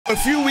A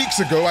few weeks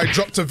ago, I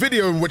dropped a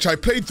video in which I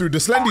played through the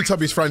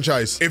Slendytubbies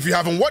franchise. If you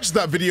haven't watched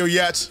that video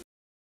yet,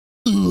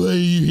 are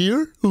you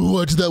here?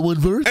 Watch that one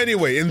first.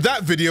 Anyway, in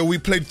that video, we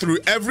played through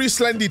every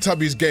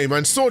Slendytubbies game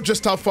and saw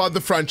just how far the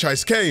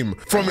franchise came.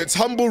 From its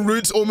humble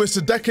roots almost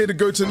a decade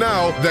ago to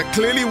now, there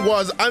clearly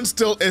was and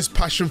still is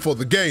passion for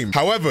the game.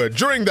 However,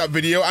 during that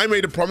video, I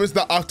made a promise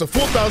that after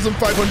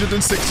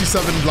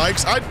 4,567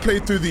 likes, I'd play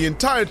through the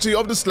entirety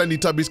of the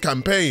Slendytubbies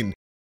campaign.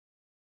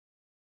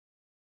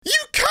 You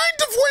kind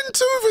of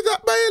went over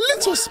that by a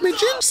little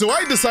smidgen. So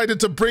I decided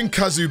to bring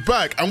Cazsu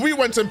back, and we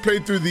went and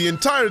played through the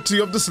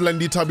entirety of the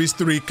Slendytubbies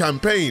 3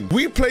 campaign.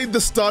 We played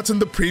the start in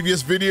the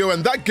previous video,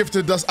 and that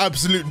gifted us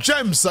absolute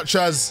gems such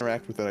as...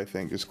 Interact with it, I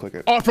think. Just click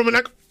it. Oh, from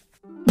an...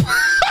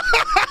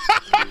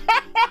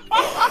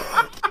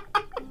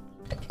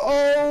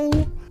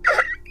 Oh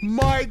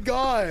my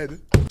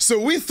god. So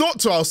we thought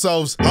to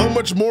ourselves, how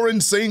much more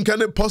insane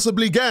can it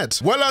possibly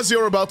get? Well, as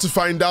you're about to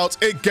find out,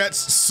 it gets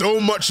so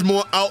much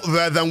more out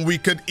there than we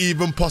could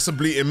even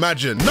possibly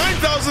imagine.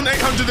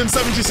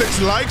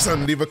 9,876 likes,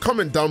 and leave a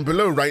comment down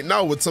below right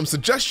now with some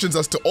suggestions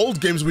as to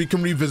old games we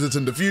can revisit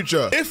in the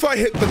future. If I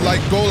hit the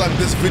like goal and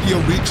this video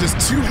reaches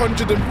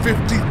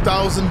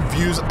 250,000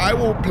 views, I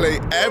will play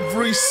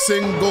every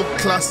single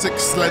classic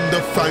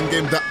Slender fan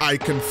game that I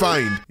can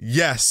find.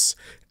 Yes.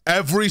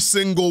 Every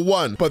single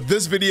one. But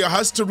this video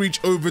has to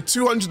reach over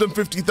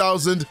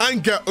 250,000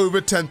 and get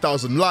over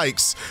 10,000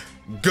 likes.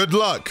 Good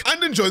luck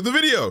and enjoy the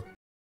video.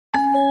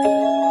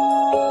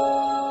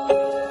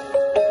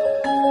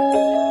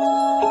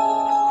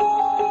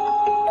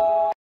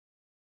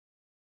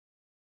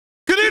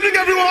 Good evening,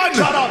 everyone!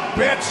 Shut up,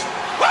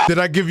 bitch! Did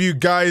I give you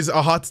guys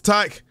a heart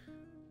attack?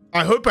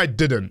 I hope I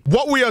didn't.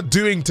 What we are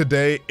doing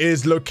today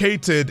is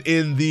located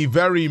in the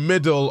very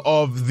middle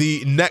of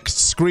the next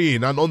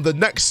screen. And on the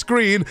next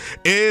screen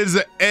is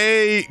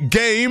a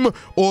game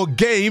or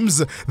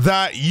games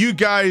that you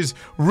guys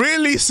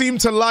really seem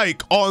to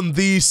like on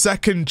the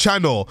second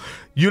channel.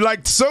 You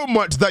liked so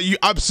much that you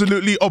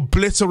absolutely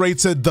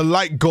obliterated the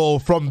like goal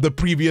from the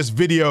previous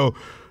video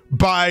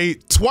by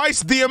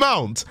twice the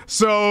amount.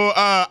 So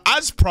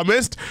as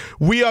promised,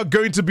 we are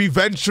going to be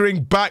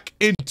venturing back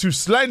into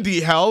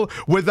Slendy Hell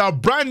with our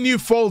brand new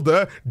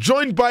folder,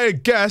 joined by a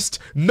guest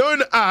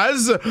known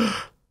as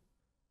the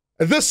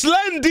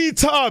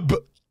Slendytub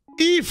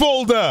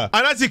e-folder.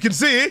 And as you can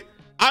see,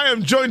 I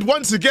am joined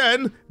once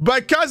again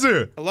by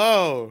Cazsu.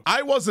 Hello.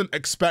 I wasn't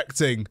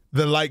expecting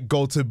the like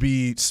goal to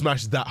be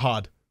smashed that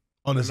hard.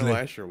 Honestly, no,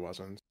 I sure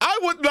wasn't.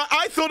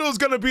 I thought it was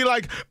gonna be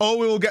like, oh,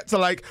 we will get to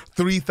like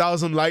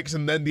 3,000 likes,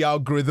 and then the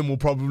algorithm will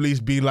probably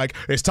be like,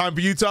 it's time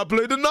for you to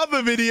upload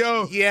another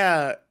video.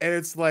 Yeah, and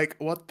it's like,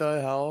 what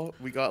the hell?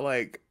 We got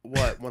like,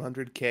 what,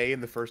 100K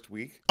in the first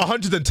week?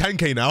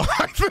 110K now.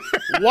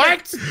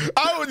 What?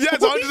 Oh, yeah,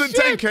 it's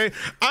 110K.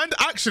 And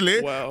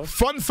actually, wow.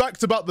 Fun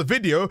fact about the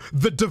video,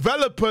 the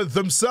developer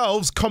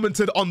themselves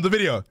commented on the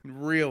video.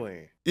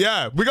 Really?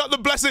 Yeah, we got the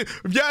blessing.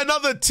 Yeah,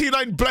 another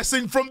T9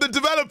 blessing from the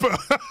developer.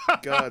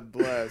 God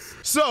bless.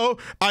 So,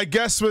 I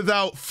guess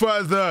without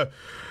further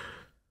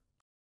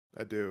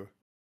ado.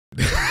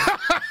 Yeah,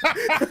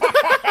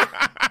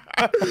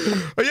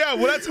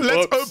 well, let's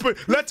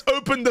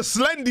open the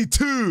Slendy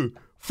 2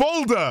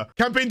 folder.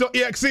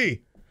 Campaign.exe.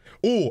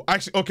 Oh,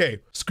 actually, okay.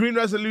 Screen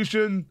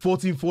resolution,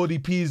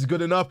 1440p is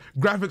good enough.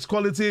 Graphics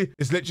quality,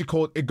 it's literally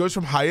called, it goes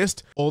from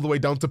highest all the way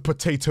down to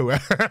potato. All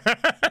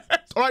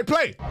right,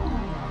 play.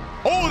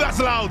 Oh, that's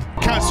loud.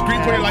 Can't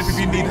screenplay your life if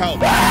you need help.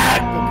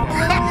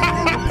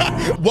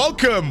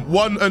 Welcome,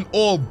 one and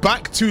all,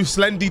 back to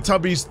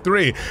Slendytubbies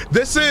 3.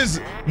 This is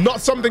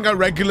not something I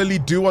regularly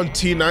do on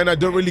T9. I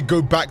don't really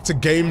go back to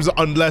games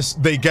unless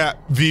they get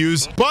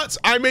views. But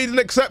I made an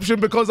exception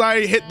because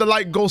I hit the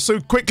like goal so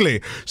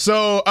quickly.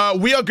 So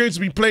we are going to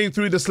be playing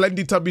through the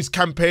Slendytubbies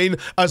campaign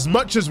as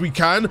much as we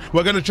can.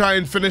 We're going to try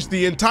and finish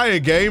the entire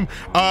game.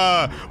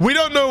 We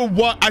don't know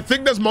what. I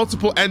think there's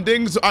multiple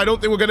endings. I don't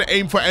think we're going to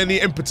aim for any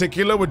in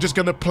particular. We're just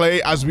going to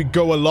play as we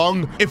go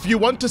along. If you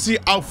want to see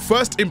our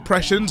first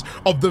impressions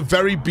of the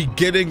very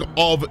beginning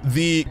of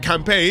the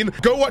campaign,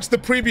 go watch the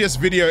previous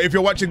video. If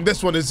you're watching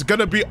this one, it's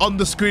gonna be on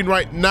the screen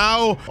right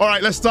now. All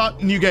right, let's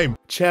start new game.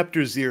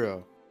 Chapter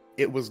 0.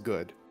 It was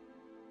good.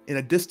 In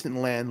a distant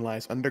land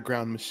lies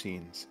underground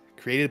machines,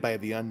 created by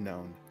the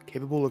unknown,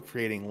 capable of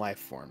creating life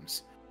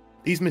forms.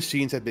 These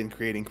machines have been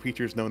creating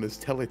creatures known as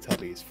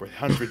Teletubbies for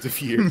hundreds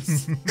of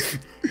years.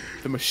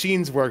 The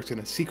machines worked in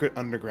a secret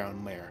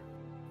underground lair.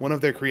 One of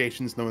their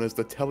creations, known as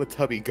the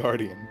Teletubby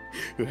Guardian,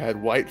 who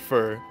had white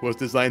fur, was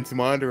designed to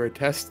monitor a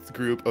test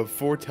group of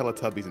 4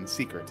 Teletubbies in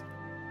secret.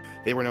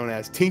 They were known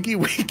as Tinky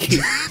Winky,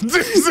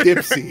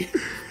 Dipsy,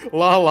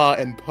 Lala,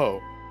 and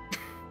Po.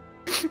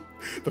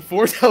 The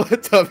 4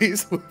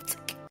 Teletubbies lived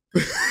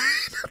together.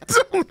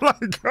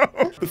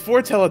 The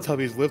 4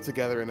 Teletubbies lived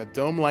together in a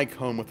dome-like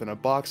home within a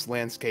box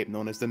landscape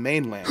known as the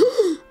mainland.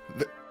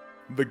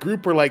 The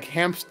group were like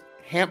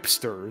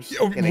hamsters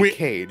in a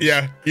cage,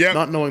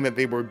 not knowing that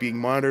they were being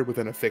monitored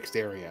within a fixed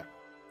area.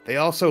 They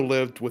also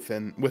lived with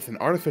an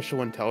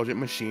artificial intelligent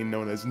machine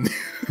known as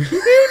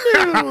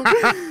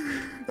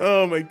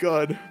Oh my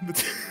god.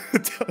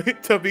 The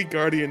Tubby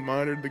Guardian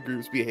monitored the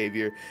group's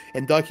behavior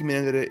and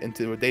documented it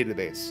into a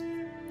database,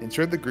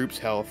 ensured the group's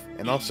health,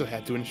 and also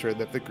had to ensure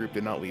that the group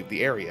did not leave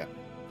the area.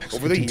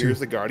 Over the years,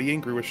 the Guardian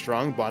grew a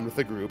strong bond with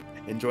the group,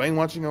 enjoying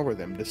watching over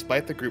them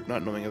despite the group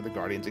not knowing of the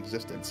Guardian's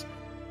existence.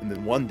 And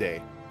then one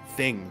day,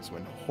 things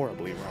went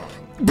horribly wrong.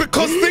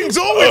 Because things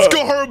always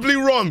go horribly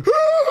wrong.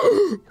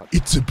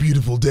 It's a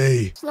beautiful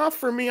day. It's not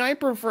for me, I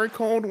prefer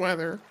cold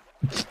weather.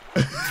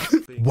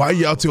 Why are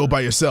you out here all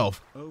by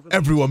yourself?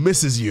 Everyone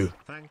misses you.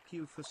 Thank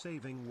you for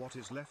saving what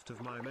is left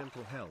of my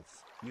mental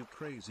health, you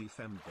crazy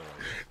femboy.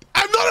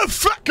 I'm not a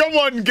Come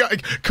on,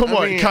 come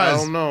on, Kaz. I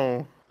don't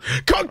know.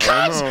 Come on,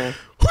 Kaz.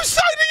 Whose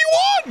side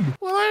are you on?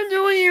 What I'm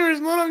doing here is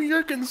none of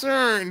your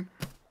concern.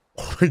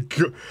 Oh my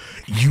god.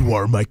 You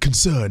are my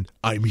concern.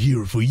 I'm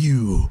here for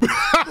you.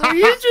 Will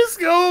you just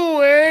go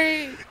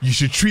away? You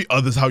should treat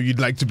others how you'd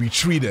like to be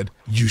treated.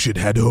 You should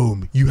head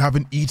home. You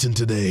haven't eaten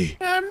today.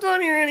 I'm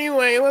done here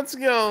anyway. Let's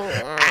go.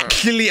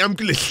 Actually, I'm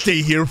gonna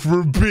stay here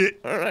for a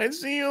bit. Alright,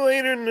 see you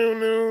later,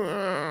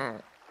 Nunu.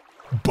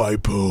 Bye,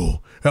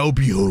 Po. I'll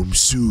be home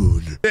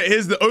soon.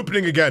 Here's the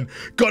opening again.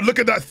 God, look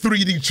at that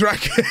 3D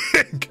tracking.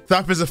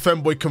 Thaf is a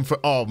femboy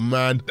Oh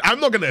man, I'm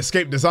not gonna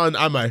escape this, am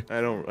I?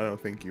 I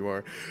don't think you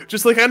are.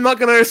 Just like I'm not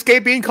gonna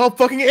escape being called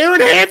fucking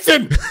Aaron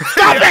Hansen.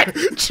 Stop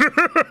it! True.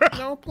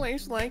 No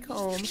place like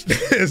home.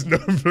 There's no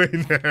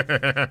place.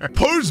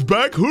 Po's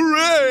back,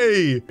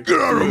 hooray!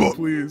 Get out of here,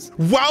 please.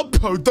 Wow,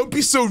 Po, don't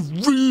be so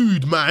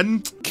rude,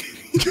 man.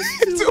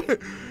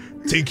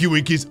 Tinky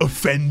Winky's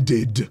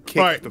offended.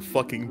 Kick the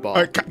fucking ball.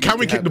 All right, can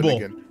we kick the ball?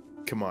 Again.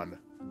 Come on.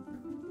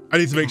 I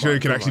need to make sure you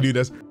can actually do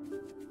this. There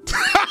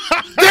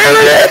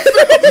it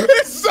is!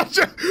 It's such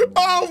a...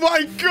 Oh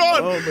my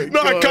god! Oh my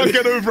no, god. I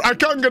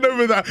can't get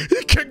over that.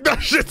 He kicked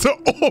that shit to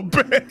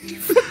orbit. He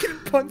fucking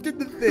punted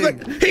the thing.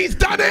 Like, he's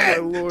done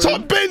it!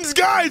 Top bins,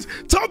 guys!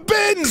 Top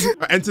bins!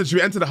 Should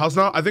we enter the house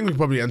now? I think we can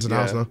probably enter the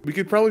house now. We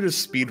could probably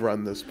just speed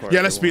run this part.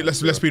 Yeah, let's speed on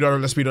it.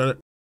 Let's speed on it.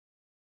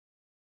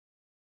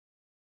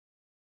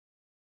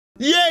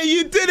 Yeah,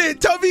 you did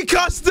it! Tubby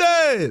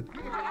custard!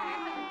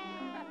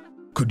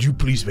 Could you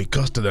please make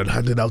custard and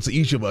hand it out to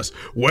each of us?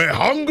 We're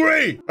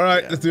hungry!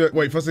 Alright, let's do it.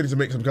 Wait, first I need to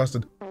make some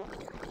custard.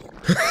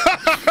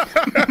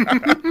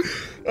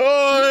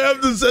 Oh, I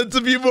have the sense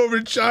of humor of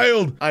a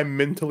child. I'm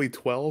mentally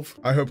 12.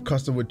 I hope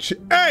custard would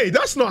Hey,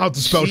 that's not how to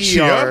spell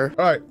cheer.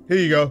 Alright, here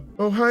you go.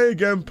 Oh, hi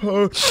again,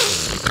 Po.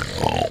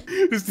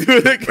 Just do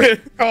it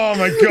again. Oh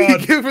my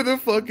god. You give her the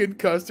fucking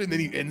custard and then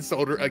you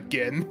insult her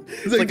again.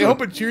 It's like, I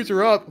hope it cheers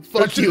her up.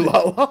 Fuck you,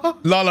 Lala.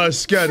 Lala is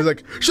scared. It's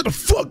like, shut the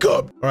fuck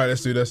up. Alright,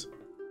 let's do this.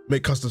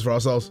 Make custards for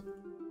ourselves.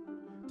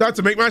 Time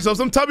to make myself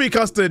some tubby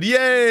custard.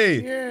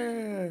 Yay.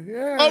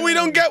 Yeah. Oh, we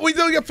don't get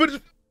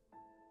footage.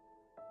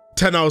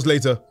 10 hours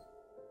later.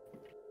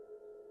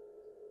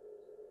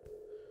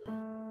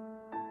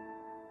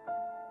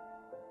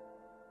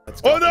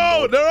 Oh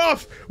no, they're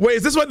off. Wait,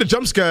 is this what the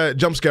jump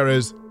scare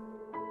is?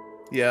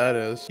 Yeah, it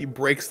is. He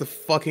breaks the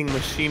fucking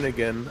machine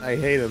again. I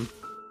hate him.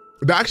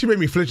 That actually made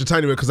me flinch a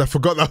tiny bit because I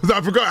forgot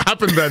it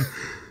happened then.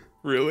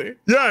 Really?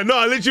 Yeah, no,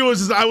 I literally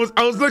was just, I was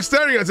like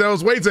staring at it, I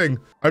was waiting.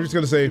 I'm just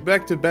gonna say. Go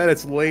back to bed,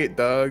 it's late,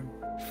 dog.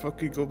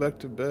 Fucking go back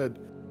to bed.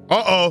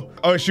 Uh-oh.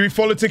 Oh, should we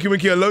follow Tinky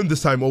Winky alone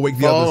this time or wake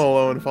the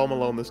others? Follow him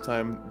alone this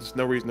time. There's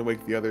no reason to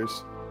wake the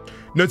others.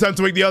 No time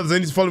to wake the others, I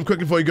need to follow him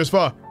quickly before he goes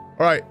far.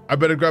 All right, I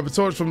better grab a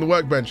torch from the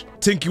workbench.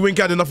 Tinky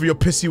Winky had enough of your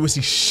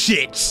pissy-wissy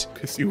shit.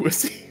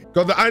 Pissy-wissy?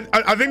 God,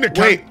 I think the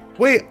cat...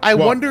 Wait, I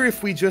wonder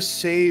if we just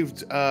saved,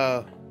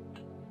 the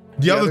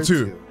other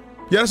two.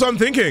 Yeah, that's what I'm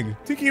thinking.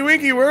 Tinky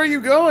Winky, where are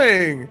you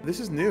going? This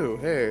is new,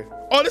 hey.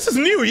 Oh, this is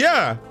new,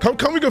 yeah.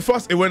 Can we go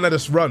fast? It won't let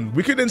us run.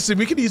 We could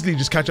easily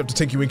just catch up to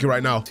Tinky Winky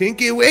right now.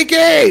 Tinky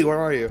Winky, where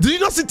are you? Did you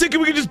not see Tinky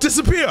Winky just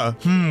disappear?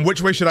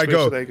 Which way should I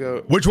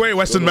go? Which way,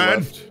 Western man?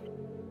 Left.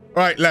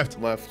 All right, left.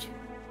 Left.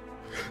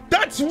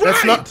 That's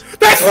right!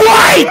 That's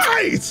right!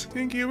 Right!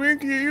 Tinky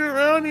Winky, you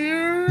around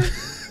here?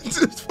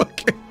 Just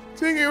fucking...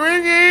 Tinky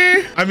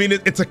Winky! I mean,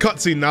 it's a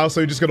cutscene now, so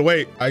you just gotta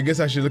wait. I guess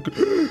I should look...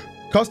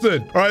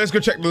 Custard! All right, let's go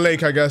check the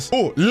lake, I guess.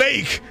 Oh,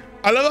 lake!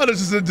 I love how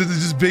there's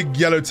just big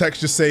yellow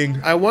text just saying...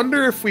 I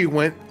wonder if we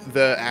went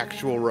the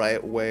actual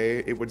right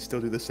way, it would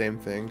still do the same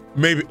thing.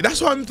 Maybe.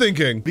 That's what I'm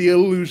thinking. The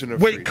illusion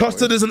of Wait,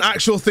 custard is an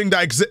actual thing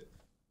that exists...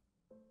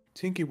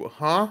 Tinky,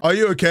 huh? Are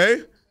you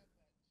okay?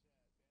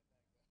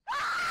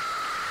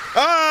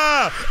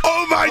 Ah!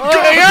 Oh my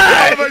god!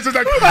 Yeah.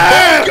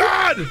 Oh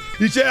god!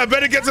 You say I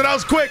better get to the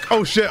house quick.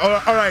 Oh shit! All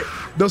right,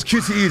 those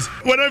QTEs.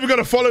 We're not even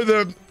gonna follow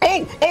the.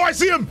 Oh! I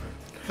see him!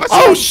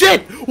 Oh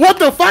shit! What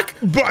the fuck?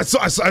 But I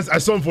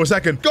saw him for a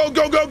second. Go!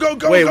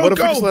 Wait, what if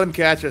we just let him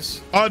catch us?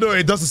 Oh no,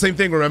 it does the same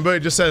thing. Remember, it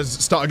just says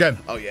start again.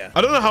 Oh yeah.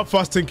 I don't know how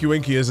fast Tinky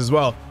Winky is as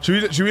well.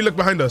 Should we look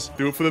behind us?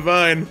 Do it for the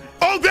vine.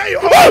 Oh, there you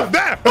are! Oh,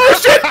 there! Oh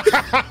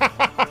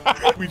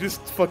shit! We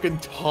just fucking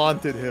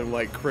taunted him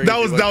like crazy. That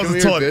was a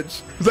taunt.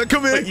 Bitch. Was like,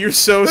 come here. Like, you're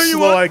so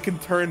slow, I can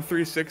turn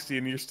 360,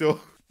 and you're still.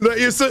 Like,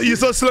 you're so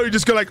slow. You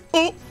just go like,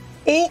 oh.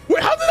 Wait,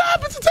 how did that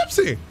happen to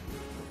Tipsy?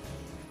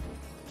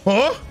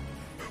 Huh?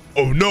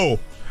 Oh no.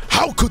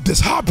 How could this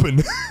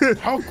happen?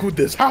 How could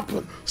this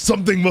happen?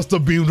 Something must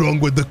have been wrong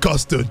with the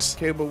custards.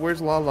 Okay, but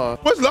where's Lala?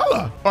 Where's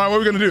Lala? All right, what are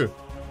we gonna do?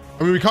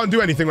 I mean, we can't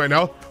do anything right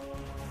now.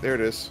 There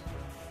it is.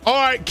 All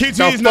right, Kitty's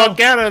Now now. fuck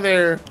out of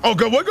there. Oh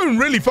god, we're going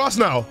really fast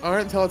now.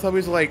 Aren't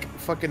Teletubbies like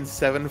fucking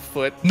 7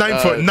 foot? 9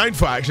 foot, 9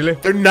 foot actually.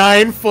 They're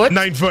 9 foot?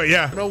 9 foot,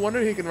 yeah. No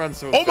wonder he can run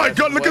so Oh fast. my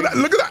god, look at that,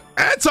 look at that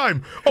air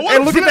time. Oh, what Hey,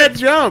 a look flip. at that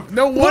jump.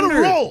 No What wonder.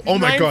 a roll. Oh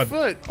my 9 god.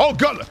 foot. Oh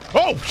god.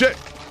 Oh shit.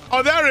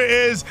 Oh, there it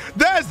is.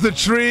 There's the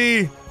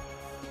tree.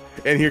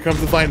 And here comes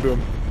the fine boom.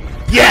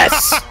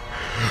 Yes!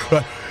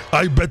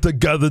 I better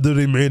gather the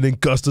remaining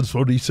custards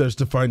for research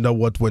to find out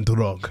what went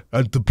wrong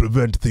and to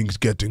prevent things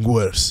getting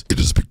worse. It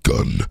has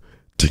begun.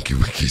 Tinky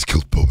Winky's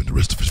killed Bo and the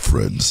rest of his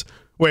friends.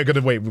 Wait,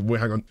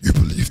 hang on. You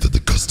believe that the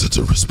custards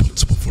are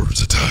responsible for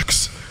his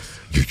attacks.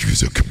 You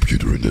use your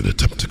computer in an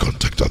attempt to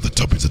contact other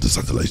Tubbies at the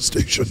satellite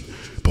station,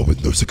 but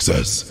with no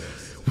success.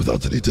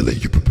 Without any delay,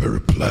 you prepare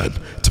a plan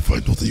to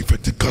find all the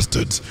infected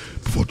custards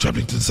before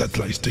traveling to the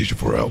satellite station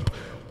for help.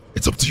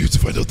 It's up to you to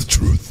find out the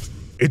truth.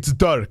 It's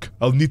dark.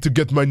 I'll need to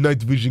get my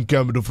night vision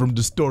camera from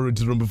the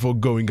storage room before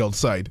going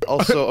outside.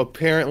 Also,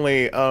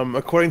 apparently,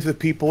 according to the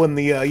people in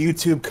the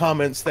YouTube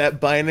comments, that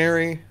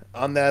binary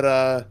on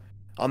that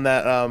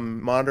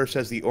monitor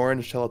says the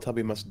orange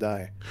Teletubby must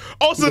die.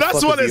 Oh, so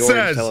that's what it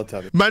says.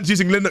 Man's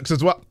using Linux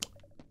as well.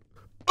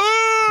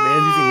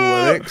 Man's using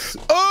Linux.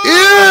 Oh!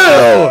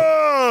 Ew!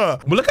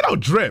 Well, look at our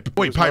drip.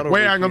 Wait, pipe.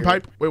 Wait, hang on, here.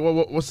 pipe. Wait,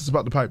 what's this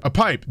about the pipe? A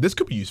pipe. This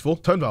could be useful.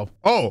 Turn valve.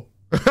 Oh.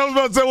 I was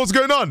about to say, what's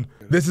going on?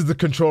 This is the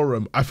control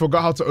room. I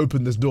forgot how to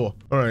open this door.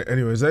 All right,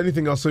 anyway, is there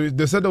anything else? So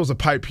they said there was a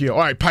pipe here. All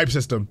right, pipe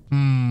system.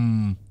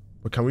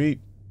 But can we...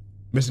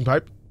 Missing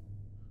pipe?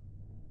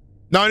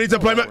 Now I need to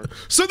apply my...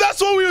 So that's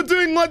what we were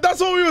doing, like,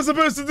 that's what we were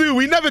supposed to do.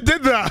 We never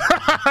did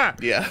that.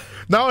 Yeah.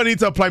 Now I need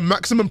to apply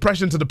maximum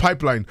pressure to the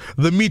pipeline.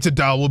 The meter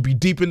dial will be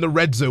deep in the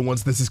red zone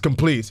once this is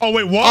complete. Oh,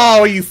 wait, what?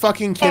 Oh, are you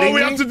fucking kidding me? Oh,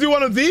 we have to do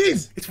one of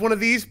these? It's one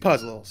of these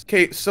puzzles.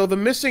 Okay, so the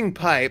missing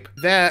pipe,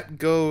 that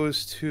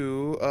goes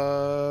to,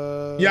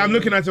 Yeah, I'm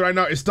looking at it right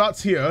now. It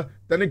starts here,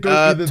 then it goes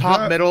either top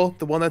that... middle,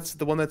 the one that's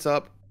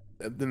up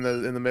in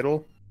the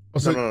middle. Oh,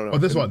 so, no. Oh,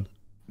 this one.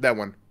 That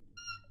one.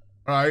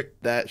 All right.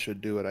 That should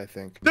do it, I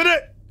think. Did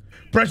it!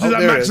 Pressure's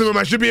at maximum.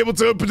 I should be able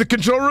to open the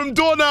control room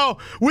door now.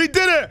 We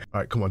did it! All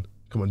right, come on.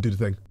 Come on, do the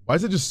thing. Why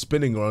is it just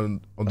spinning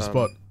on the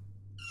spot?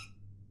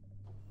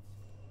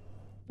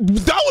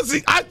 That was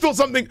the, I thought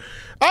something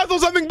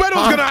better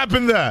was gonna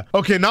happen there.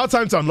 Okay, now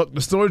time to unlock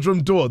the storage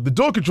room door. The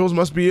door controls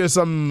must be here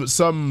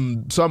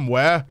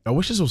somewhere. I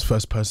wish this was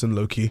first person,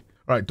 low key.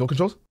 All right, door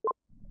controls.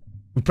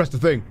 We pressed the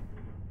thing.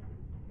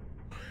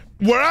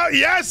 We're out.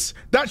 Yes,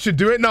 that should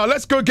do it. Now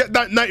let's go get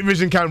that night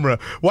vision camera.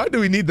 Why do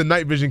we need the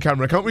night vision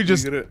camera? Can't we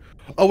just?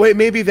 Oh wait,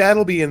 maybe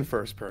that'll be in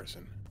first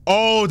person.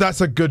 Oh,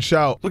 that's a good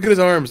shout. Look at his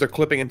arms; they're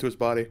clipping into his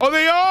body. Oh,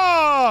 they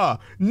are.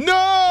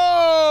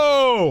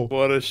 No.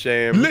 What a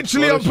shame.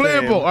 Literally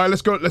unplayable. Shame. All right,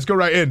 let's go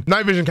right in.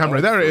 Night vision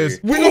camera. There it is.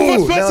 We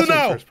go first person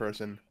now. First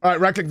person. All right,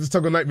 right click to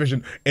toggle night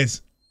vision.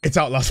 It's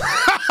Outlast.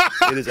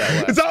 It is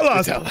Outlast. It's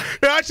Outlast.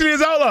 It actually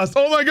is Outlast.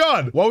 Oh my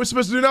god. What are we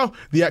supposed to do now?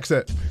 The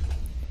exit.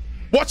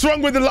 What's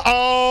wrong with the...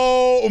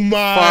 Oh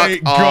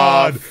my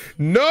god. Off.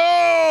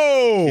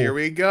 No. Here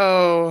we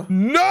go.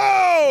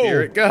 No.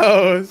 Here it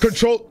goes.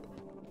 Control.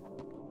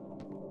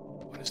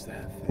 What is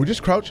that? We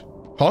just crouch.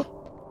 Huh?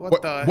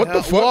 What the hell? What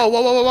the fuck? Whoa,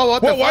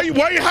 what the fuck? Why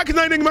are you hacking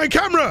my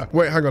camera?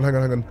 Wait, hang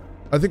on.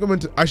 I think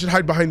I should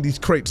hide behind these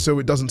crates so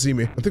it doesn't see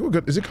me. I think we're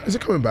good. Is it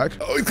coming back?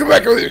 Oh, come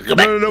back. No,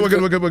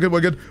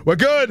 we're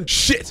good.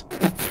 Shit.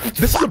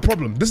 This is a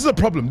problem. This is a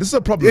problem. This is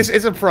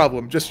a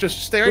problem. Just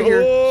staring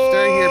here.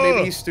 Staring here.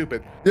 Maybe he's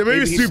stupid. Yeah,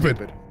 maybe he's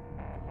stupid.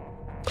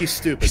 He's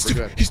stupid.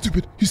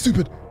 He's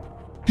stupid.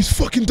 He's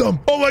fucking dumb.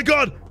 Oh my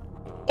god.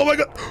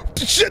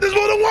 Shit, there's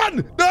more than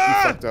one.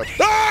 Fucked up.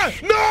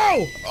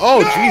 No.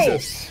 Oh, no!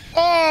 Jesus.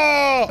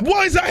 Oh,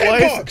 why is that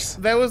hitbox?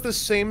 That was the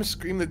same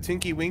scream that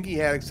Tinky Winky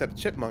had, except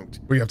chipmunked.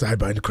 We have to hide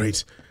behind the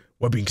crates.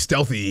 We're being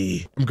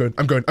stealthy. I'm going.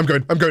 Going.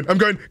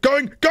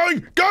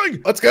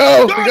 Let's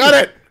go. We got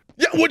it.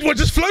 Yeah, we're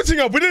just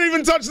floating up. We didn't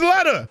even touch the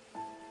ladder.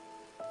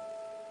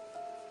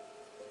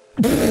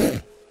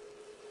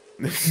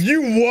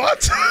 You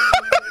what?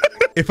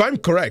 If I'm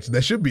correct,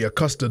 there should be a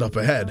custard up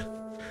ahead.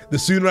 The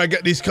sooner I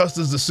get these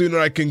custards, the sooner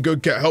I can go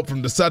get help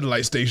from the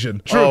satellite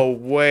station. True. Oh,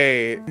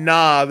 wait.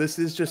 Nah, this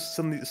is just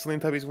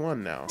Slendytubbies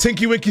 1 now.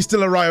 Tinky Winky's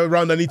still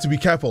around. I need to be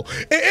careful.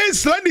 It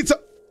is Slendytubbies.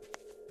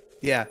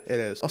 Yeah, it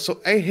is. Also,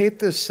 I hate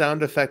this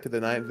sound effect of the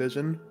night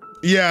vision.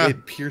 Yeah.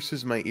 It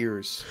pierces my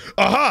ears.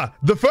 Aha!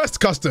 The first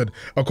custard.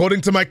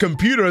 According to my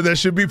computer, there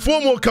should be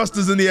 4 more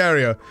custards in the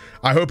area.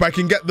 I hope I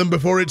can get them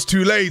before it's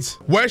too late.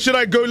 Where should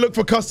I go look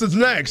for custards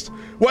next?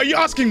 What are you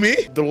asking me?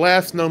 The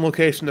last known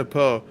location of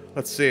Poe.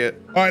 Let's see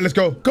it. All right, let's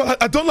go. God,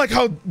 I don't like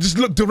how just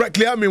looked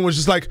directly at me and was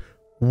just like,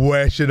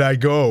 where should I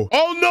go?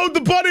 Oh no, the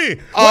body!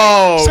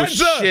 Oh, wait,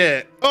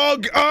 shit. Oh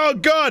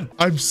god.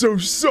 I'm so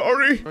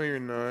sorry. No, you're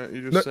not.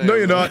 You're just saying no,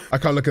 you're not. I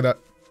can't look at that.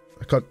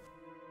 I can't.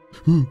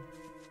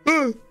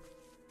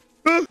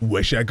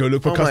 Where should I go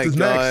look for custards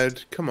next? Oh my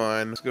god, come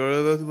on. Let's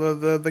go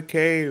to the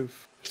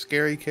cave.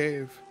 Scary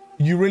cave.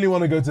 You really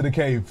want to go to the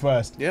cave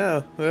first?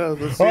 Yeah,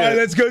 let's All right,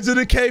 let's go to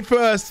the cave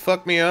first.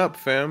 Fuck me up,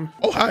 fam.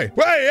 Oh, hi. Hey,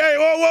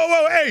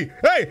 whoa, hey,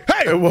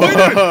 Whoa. what are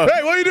you doing?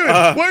 Hey, what are you doing?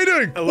 What are you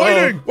doing? Hello? What are you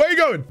doing? Where are you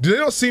going? Do they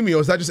not see me,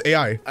 or is that just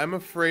AI? I'm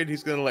afraid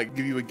he's gonna, like,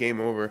 give you a game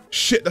over.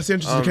 Shit, that's the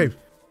entrance to the cave.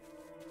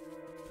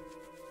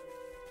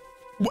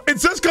 It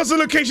says custom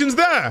locations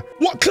there.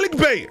 What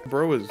clickbait?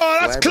 Bro is Oh,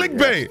 that's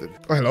clickbait.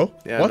 flabbergasted. Oh, hello?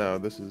 Yeah, What? no,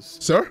 this is...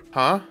 Sir?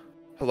 Huh?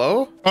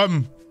 Hello?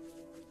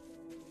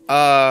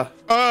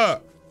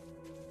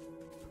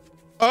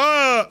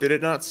 Did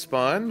it not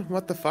spawn?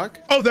 What the fuck?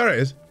 Oh, there it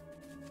is.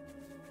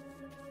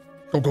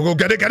 Go,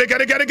 get it.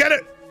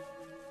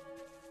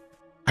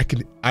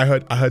 I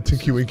heard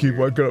Tinky Winky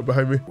walking up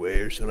behind me.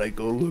 Where should I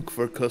go look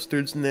for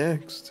custards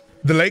next?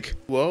 The lake?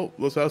 Well,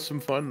 let's have some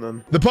fun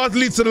then. The path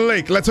leads to the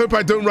lake. Let's hope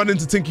I don't run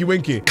into Tinky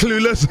Winky.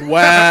 Clueless.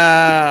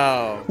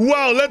 Wow.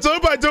 Wow, let's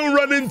hope I don't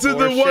run into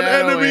the one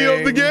enemy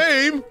of the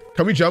game.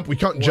 Can we jump? We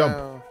can't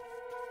jump.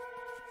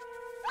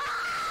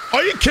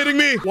 Are you kidding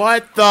me?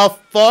 What the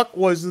fuck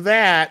was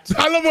that?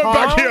 I love we're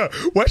back here.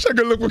 Where should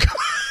I go look for...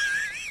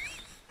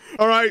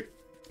 All right,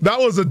 that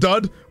was a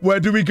dud. Where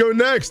do we go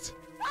next?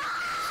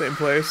 Same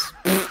place.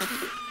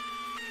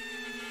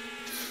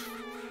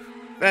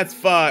 That's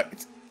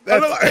fucked.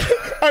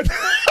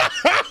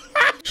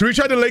 Should we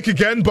try the lake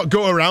again, but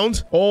go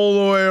around?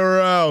 All the way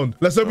around.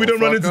 Let's hope we don't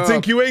run into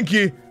Tinky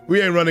Winky.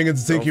 We ain't running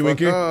into Tinky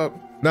Winky.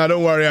 Nah,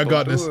 don't worry, I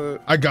got this.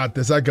 I got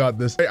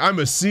this. Hey, I'm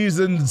a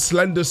seasoned,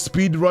 slender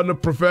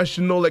speedrunner,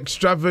 professional,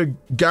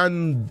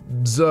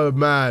 extravaganza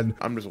man.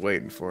 I'm just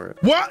waiting for it.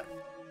 What?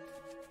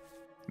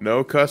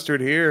 No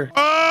custard here.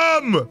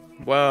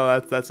 Wow,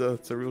 that's a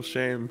real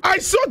shame. I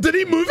saw, did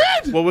he move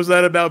it? What was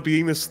that about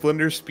being the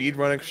slender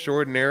speedrun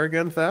extraordinaire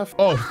again, Thaf?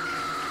 Oh.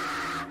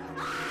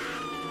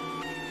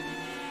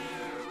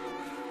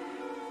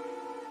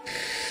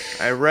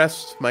 I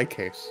rest my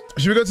case.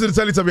 Should we go to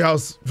the Teletubby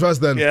house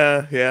first then?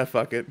 Yeah,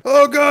 fuck it.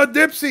 Oh god,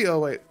 Dipsy! Oh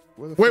wait.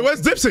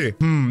 Where's Dipsy?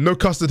 No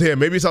custard here.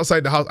 Maybe it's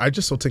outside the house. I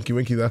just saw Tinky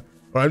Winky there. All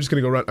right, I'm just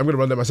gonna go run. I'm gonna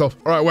run there myself.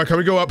 All right, where can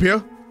we go up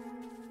here?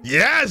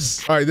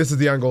 Yes! All right, this is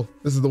the angle.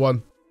 This is the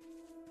one.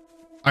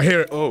 I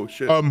hear it. Oh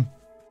shit.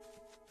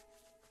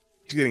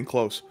 He's getting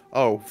close.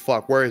 Oh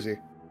fuck, where is he?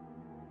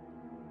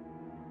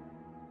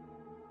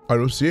 I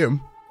don't see him.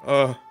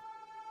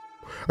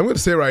 I'm gonna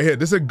say right here,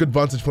 this is a good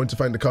vantage point to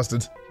find the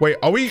custard. Wait,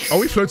 are we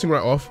floating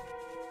right off?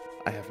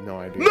 I have no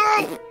idea.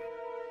 No!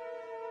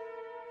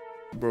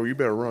 Bro, you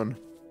better run.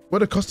 Where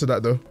the custard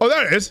at though? Oh,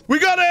 there it is. We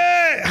got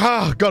it!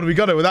 Ah, God, we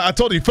got it with that. I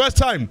told you, first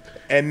time.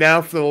 And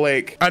now for the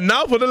lake. And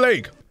now for the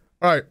lake.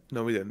 All right.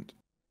 No, we didn't.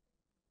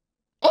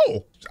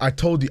 Oh, I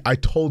told you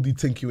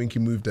Tinky Winky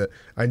moved it.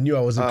 I knew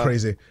I wasn't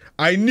crazy.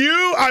 I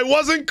knew I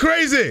wasn't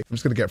crazy. I'm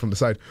just gonna get it from the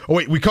side. Oh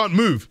wait, we can't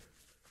move.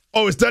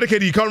 Oh, it's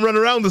dedicated. You can't run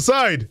around the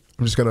side.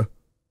 I'm just gonna.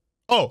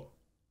 Oh.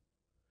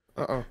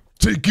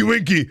 Tinky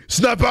Winky,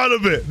 snap out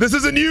of it. This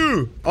isn't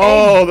you.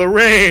 Oh, the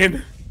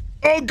rain.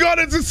 Oh God,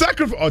 it's a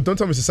sacrifice. Oh, don't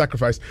tell me it's a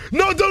sacrifice.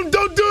 No, don't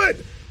do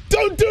it.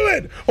 Don't do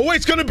it. Oh wait,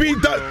 it's gonna be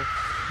that.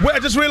 Wait, I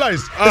just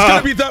realized it's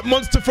gonna be that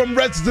monster from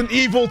Resident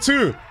Evil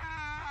 2.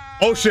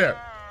 Oh shit.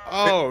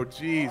 Oh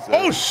Jesus.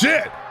 Oh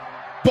shit.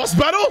 Boss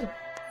battle.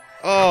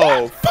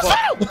 Oh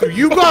fuck.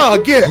 You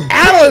gotta get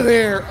out of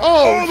there.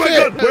 Oh my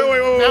shit.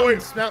 God.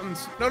 Wait.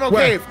 Mountains. No,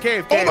 Where?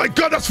 cave. Oh my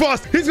God, that's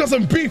fast. He's got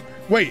some beef.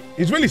 Wait,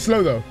 he's really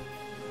slow though.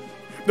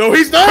 No,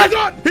 he's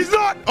not. He's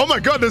not. Oh my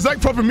God, there's like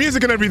proper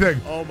music and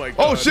everything. Oh my God.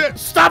 Oh shit.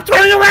 Stop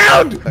turning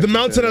around. The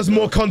mountain has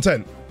more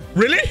content.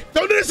 Really?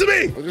 Don't do this to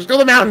me. Just go to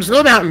the mountains. Go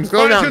to the mountains.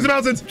 Let's go to the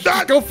mountains.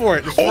 Just go for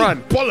it. Just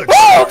run. Bollocks.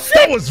 Oh shit.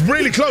 That was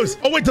really close.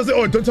 Oh wait, does it?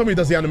 Oh, don't tell me it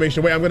does the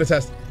animation. Wait, I'm gonna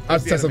test. I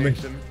have to test something.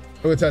 I'm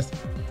gonna test.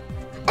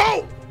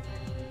 Oh.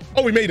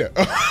 Oh, we made it.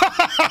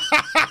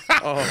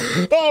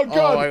 Oh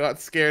God. Oh, I got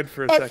scared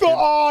for a second.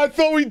 I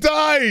thought we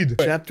died.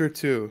 Chapter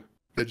 2,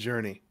 The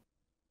Journey.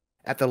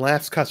 At the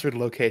last custard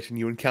location,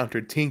 you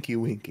encountered Tinky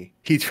Winky.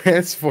 He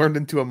transformed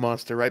into a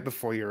monster right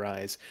before your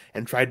eyes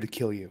and tried to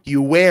kill you.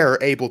 You were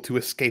able to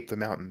escape the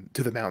mountains.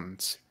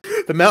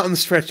 The mountains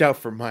stretch out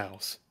for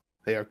miles.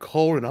 They are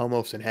cold and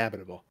almost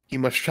inhabitable. You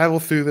must travel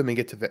through them and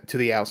get to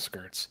the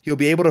outskirts. You'll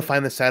be able to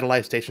find the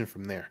satellite station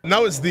from there.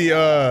 Now it's the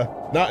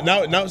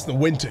now it's the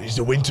winter. It's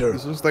the winter.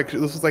 This is like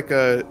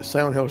a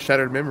Silent Hill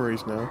Shattered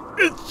Memories now.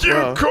 It's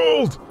too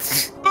cold.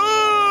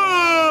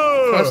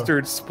 Oh!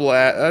 Custard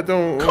splat. I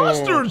don't.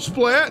 Custard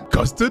splat.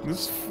 Custard.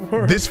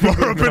 This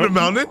far up in the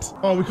mountains.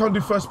 Oh, we can't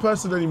do first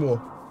person anymore.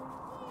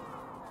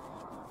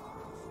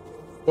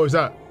 What was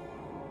that?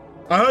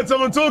 I heard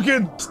someone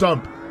talking.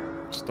 Stump.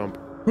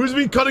 Who's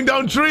been cutting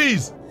down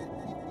trees?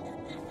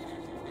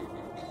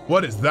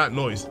 What is that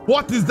noise?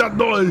 What is that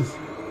noise?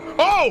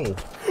 Oh!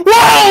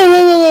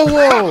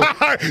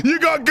 Whoa! You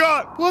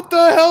got! What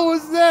the hell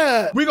was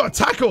that? We got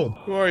tackled.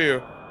 Who are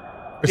you?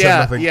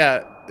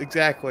 Yeah,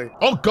 exactly.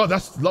 Oh God,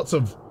 that's lots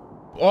of.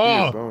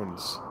 Oh!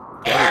 Bones.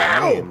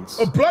 Ow!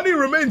 A bloody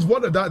remains.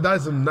 What?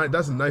 That's a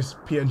nice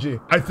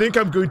PNG. I think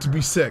I'm going to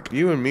be sick.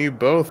 You and me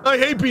both. I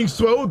hate being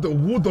swelled.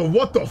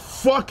 What the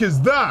fuck is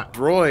that?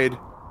 Droid.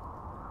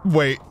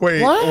 Wait,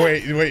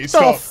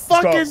 Stop,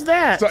 stop. Is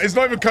that? Stop. It's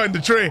not even cutting the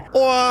tree.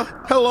 Oh,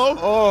 hello.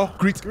 Oh,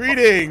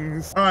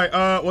 greetings. All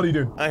right, what are you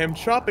doing? I am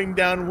chopping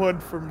down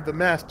wood from the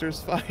master's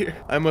fire.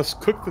 I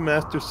must cook the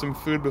master some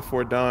food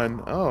before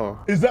dawn. Oh.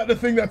 Is that the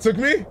thing that took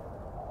me?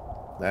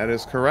 That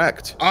is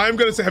correct. I'm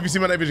gonna say, have you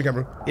seen my night vision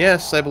camera?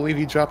 Yes, I believe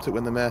you dropped it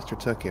when the master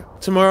took you.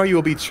 Tomorrow you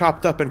will be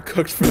chopped up and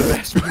cooked for the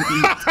master to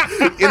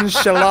eat.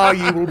 Inshallah,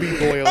 you will be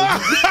boiled.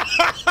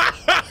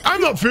 I'm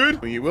not food.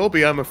 Well, you will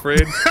be, I'm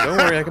afraid. Don't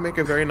worry, I can make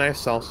a very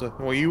nice salsa.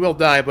 Well, you will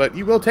die, but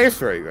you will taste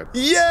very good.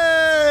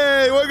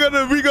 Yay! We're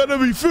gonna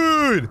be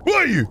food. Who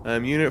are you?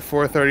 I'm Unit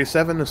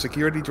 437, a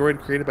security droid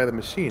created by the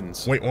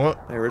machines. Wait,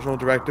 what? My original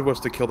directive was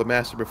to kill the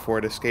master before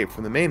it escaped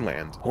from the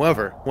mainland.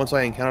 However, once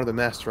I encountered the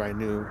master, I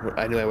knew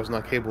I was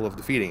not capable of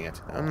defeating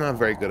it. I'm not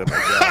very good at my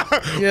job.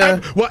 Yeah.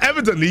 Well,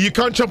 evidently, you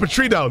can't chop a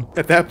tree down.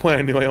 At that point,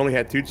 I knew I only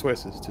had two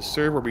choices, to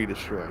serve or be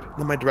destroyed.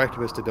 Then my directive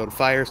was to build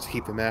fires to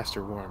keep the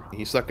master warm.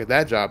 He sucked at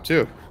that job,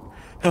 too.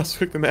 I'll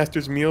cook the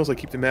master's meals, I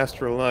keep the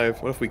master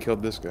alive. What if we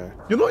killed this guy?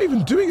 You're not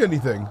even doing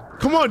anything.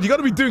 Come on, you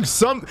gotta be doing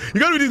some.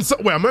 You gotta be doing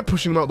some. Wait, am I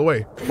pushing him out the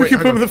way? Wait, you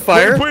put him in the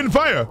fire? Put him in the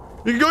fire.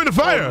 You can go in the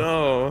fire.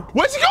 Oh, no.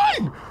 Where's he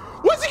going?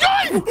 Where's he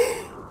going?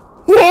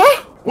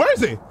 What? Where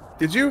is he?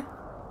 Did you?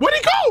 Where'd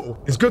he go?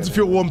 It's good to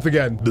feel warmth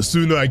again. The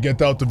sooner I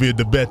get out of here,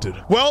 the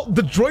better. Well,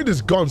 the droid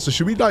is gone, so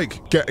should we,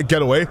 like,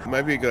 get away?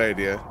 Might be a good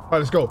idea. All right,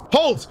 let's go.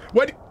 Hold!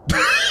 Where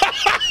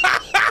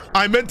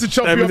I meant to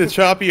chop you up. I meant to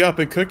chop you up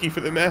and cook you for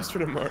the master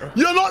tomorrow.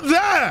 You're not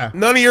there!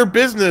 None of your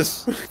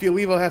business! If you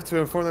leave, I'll have to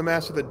inform the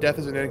master that death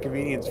is an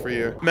inconvenience for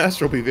you.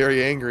 Master will be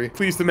very angry.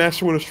 Please, the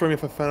master will destroy me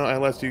if I find out I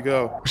let you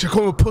go. Should I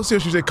call him a pussy or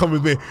should I say come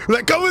with me?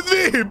 Like, come with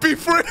me! Be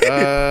free!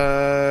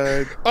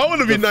 I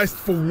want to be nice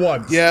for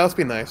once. Yeah, let's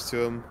be nice to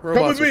him.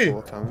 Robots come with me!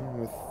 Cool. Come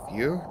with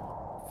you?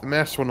 The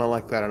master will not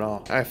like that at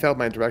all. I failed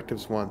my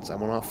directives once. I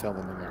will not fail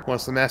them again.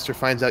 Once the master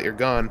finds out you're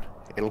gone,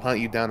 it'll hunt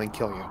you down and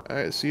kill you.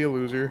 Alright, see you,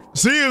 loser.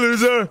 See you,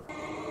 loser!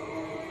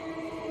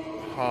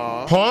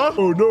 Huh? Huh?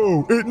 Oh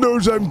no, it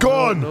knows I'm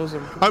gone! Oh, it knows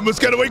I'm gone. I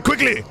must get away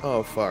quickly!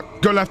 Oh, fuck.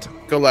 Go left.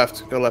 Go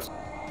left. Go left.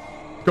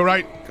 Go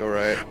right. Go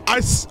right.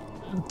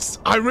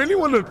 I really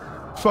want to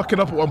fuck it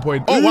up at one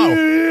point. Oh, wow.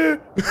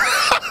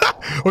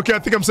 Okay, I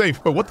think I'm safe.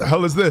 Oh, what the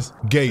hell is this?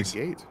 Gate.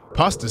 Gate.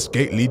 Past this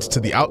gate leads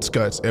to the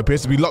outskirts. It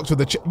appears to be locked with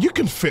a You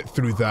can fit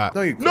through that.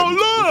 No, you couldn't.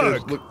 No,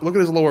 Look at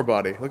his lower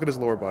body. Look at his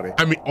lower body.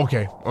 I mean,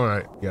 okay. All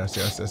right. Yes,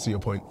 I see your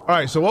point. All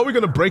right, so what are we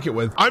going to break it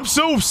with? I'm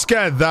so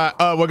scared that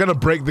we're going to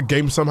break the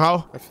game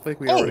somehow. I feel like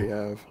we already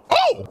have.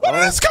 Oh, where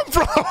did this come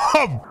from?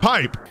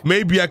 Pipe.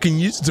 Maybe I can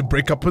use it to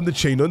break up on the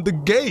chain on the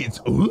gate.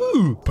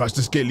 Ooh. Past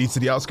this gate leads to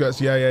the outskirts.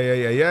 Yeah.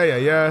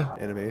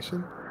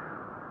 Animation?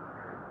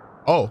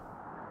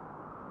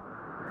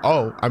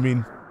 Oh, I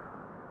mean,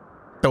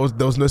 there was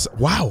no,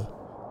 wow,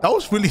 that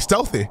was really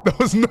stealthy. There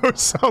was no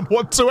sound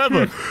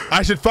whatsoever.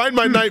 I should find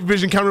my night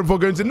vision camera before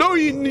going to, no,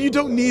 you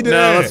don't need it.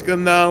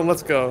 No,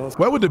 let's go.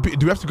 Where would it be?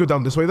 Do we have to go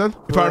down this way then?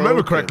 If I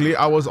remember correctly,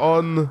 I was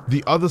on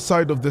the other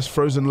side of this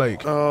frozen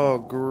lake. Oh,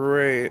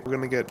 great. We're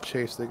gonna get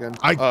chased again.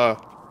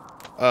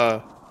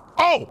 Oh!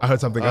 I heard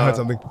something.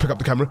 Pick up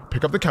the camera.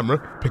 Pick up the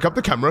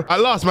camera. I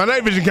lost my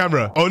night vision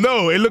camera. Oh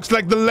no, it looks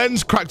like the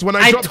lens cracked when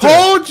I dropped it. I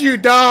told you,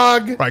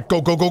 dog! Right, go.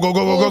 Shit.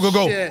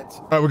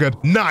 All right, we're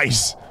good.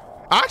 Nice.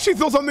 I actually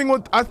thought something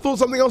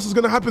else was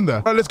gonna happen there.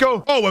 All right, let's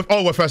go.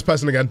 Oh, we're first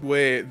person again.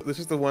 Wait, this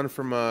is the one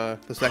from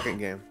the second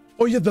game.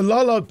 Oh yeah, the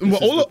Lala.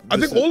 Well, I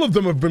think all of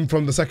them have been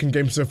from the second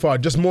game so far.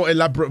 Just more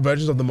elaborate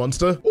versions of the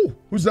monster. Oh,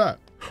 who's that?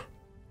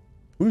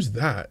 Who's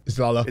that? It's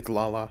Lala. It's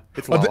Lala.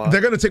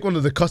 They're gonna take one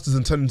of the custers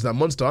and turn into that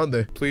monster, aren't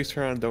they? Please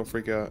turn on, don't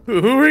freak out.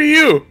 Who are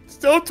you?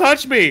 Don't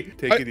touch me!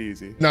 Take it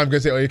easy. No, I'm gonna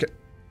say, oh, you can.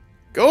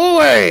 Go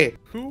away!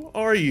 Who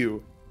are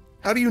you?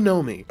 How do you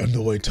know me? I'm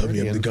the White Tummy,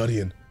 I'm the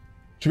Guardian.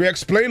 Should we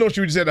explain or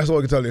should we just say that's all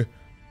I can tell you?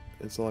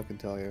 That's all I can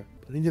tell you.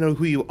 I need to know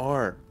who you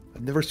are.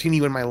 I've never seen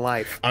you in my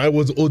life. I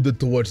was ordered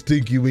to watch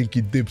Tinky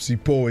Winky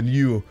Dipsy Poe and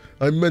you.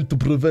 I'm meant to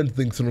prevent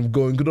things from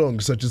going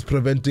wrong, such as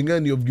preventing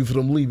any of you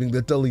from leaving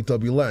the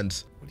Teletubby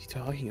lands. What are you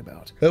talking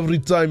about? Every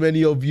time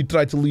any of you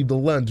try to leave the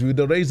lands, we would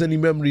erase any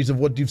memories of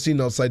what you've seen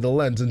outside the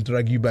lands and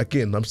drag you back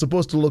in. I'm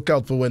supposed to look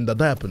out for when that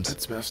happens.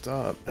 That's messed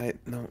up.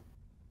 No,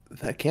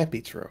 that can't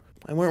be true.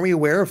 Why weren't we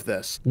aware of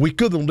this? We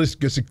couldn't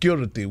risk your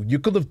security. You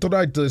could have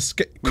tried to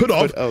escape. Could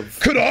have.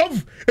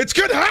 It's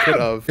could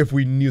have. If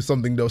we knew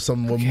something, there was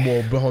someone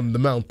more behind the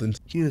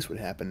mountains. You knew this would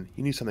happen.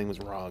 You knew something was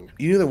wrong.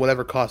 You knew that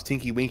whatever caused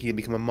Tinky Winky to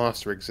become a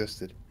monster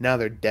existed. Now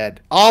they're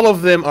dead. All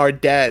of them are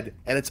dead.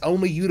 And it's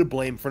only you to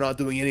blame for not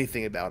doing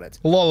anything about it.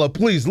 Lala,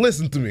 please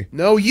listen to me.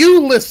 No,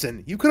 you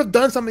listen. You could have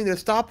done something to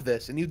stop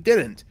this, and you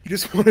didn't. You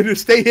just wanted to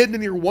stay hidden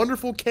in your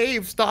wonderful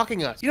cave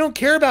stalking us. You don't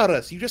care about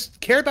us. You just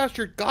care about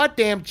your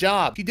goddamn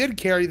job. If you did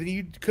care, then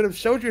you could have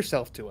showed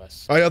yourself to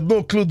us. I had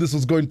no clue this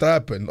was going to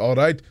happen,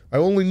 alright? I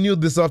only knew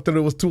this after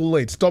it was too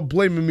late. Stop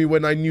blaming me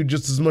when I knew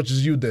just as much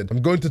as you did.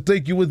 I'm going to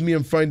take you with me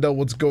and find out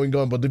what's going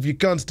on, but if you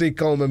can't stay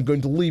calm, I'm going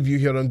to leave you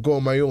here and go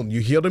on my own.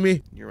 You hear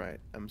me? You're right.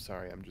 I'm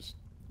sorry. I'm just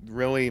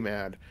really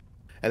mad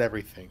at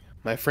everything.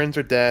 My friends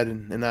are dead,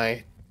 and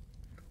I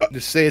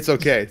Just say it's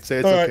okay. Say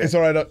it's All right, okay. it's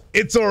all right.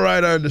 It's all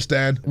right, I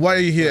understand. Why are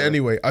you here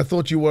anyway? I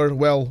thought you were,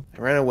 well...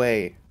 I ran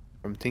away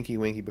from Tinky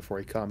Winky before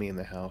he caught me in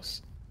the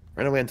house.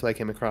 Ran away until I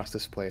came across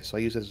this place, so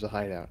I used it as a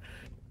hideout.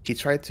 He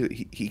tried to...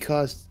 He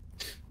caused...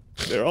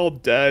 They're all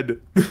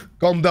dead.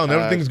 Calm down,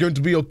 everything's going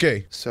to be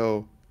okay.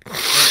 So...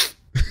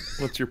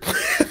 What's your plan?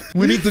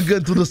 We need to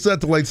get to the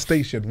satellite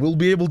station. We'll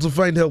be able to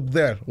find help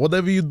there.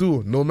 Whatever you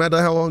do, no matter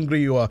how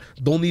hungry you are,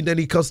 don't eat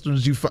any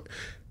custards you find.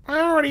 I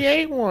already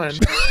ate one.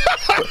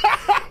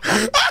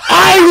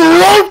 I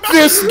wrote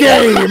this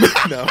game!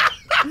 No.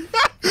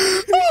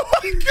 Oh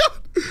my god!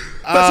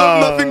 Let's hope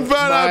nothing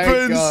bad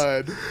happens.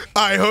 God.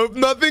 I hope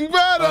nothing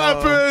bad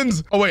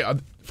happens. Oh wait,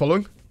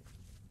 following?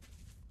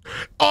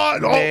 Oh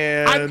no!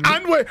 Man.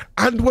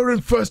 And we're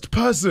in first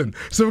person,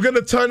 so we're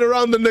gonna turn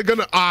around and they're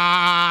gonna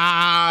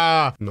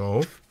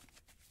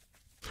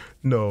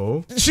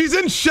no. She's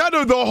in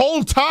shadow the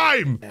whole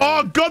time. Man.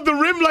 Oh god, the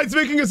rim light's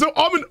making it so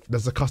ominous.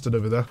 There's a custard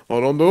over there.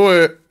 Oh, don't do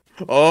it.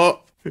 Right,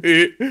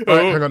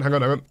 hang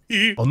on.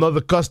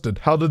 Another custard.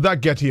 How did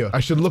that get here?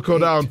 I should look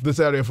around this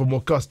area for more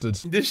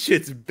custards. This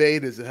shit's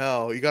bait as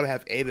hell. You gotta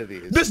have 8 of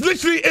these. This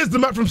literally is the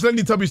map from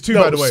Slendytubbies 2,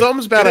 by the way.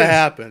 Something's about to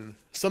happen.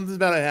 Something's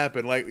about to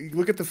happen. Like,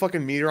 look at the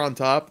fucking meter on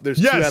top. There's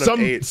 2 out of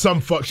 8.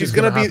 Some fuck shit's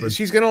gonna happen.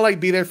 She's gonna like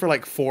be there for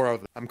like 4 of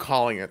them. I'm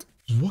calling it.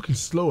 She's walking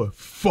slower.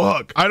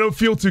 Fuck. I don't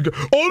feel too good.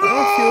 Oh no!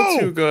 I don't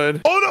feel too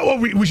good. Oh no! Oh,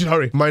 we should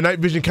hurry. My night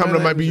vision camera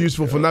might be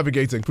useful for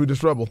navigating through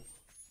this rubble.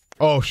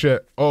 Oh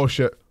shit. Oh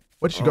shit.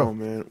 Where'd she go? Oh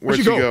man. Where'd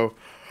she go?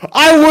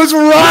 I was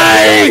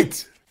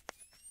right!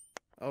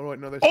 Oh wait,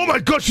 no, oh my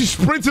god, she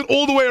sprinted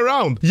all the way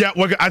around. Yeah,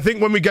 I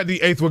think when we get the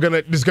 8th,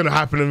 this is gonna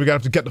happen, and we're gonna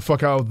have to get the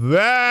fuck out of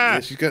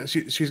there. Yeah,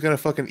 she's gonna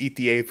fucking eat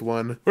the 8th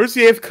one. Where's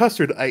the 8th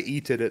custard? I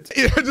eated it.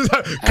 Yeah,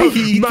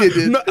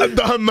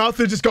 her mouth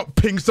has just got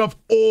pink stuff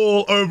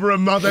all over her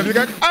mouth.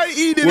 I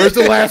eat it. Where's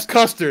the last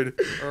custard?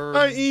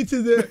 I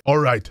eated it. All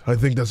right, I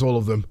think that's all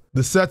of them.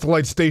 The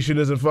satellite station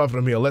isn't far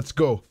from here. Let's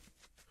go.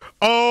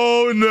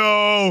 Oh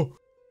no.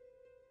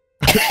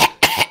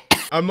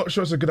 I'm not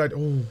sure it's a good idea.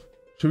 Oh.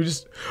 Should we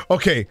just...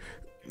 Okay.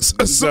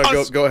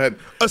 Go ahead.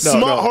 A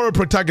smart horror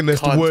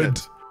protagonist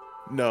would...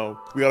 No.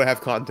 We gotta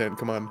have content.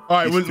 Come on.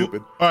 Alright,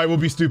 stupid. Alright, we'll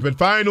be stupid.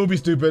 Fine, we'll be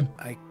stupid.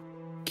 I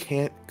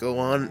can't go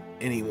on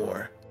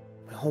anymore.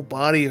 My whole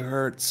body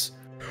hurts.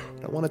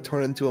 I don't want to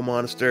turn into a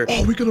monster.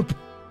 Oh, we're gonna...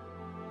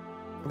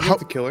 We have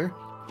to kill her.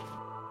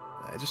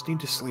 I just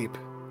need to sleep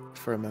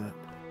for a minute.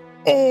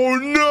 Oh,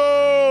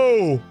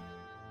 no!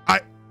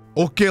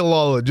 Okay,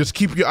 Lala, just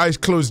keep your eyes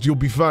closed. You'll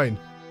be fine.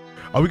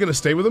 Are we gonna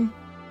stay with him?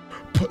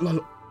 Put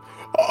Lala...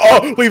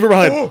 Oh, leave her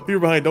behind. Leave her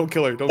behind. Don't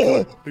kill her. Don't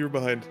kill her. Leave her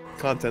behind.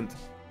 Content.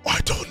 I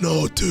don't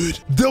know, dude.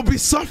 They'll be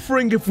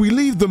suffering if we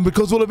leave them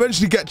because we'll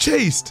eventually get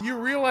chased. You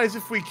realize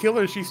if we kill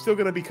her, she's still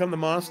gonna become the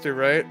monster,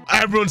 right?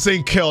 Everyone's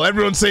saying kill.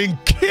 Everyone's saying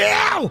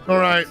kill. All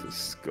right.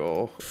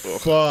 Skull.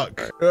 Fuck.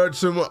 Right. Hurts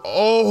so much.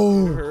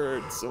 Oh.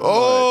 Hurts so much.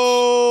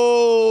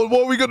 Oh.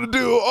 What are we gonna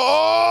do?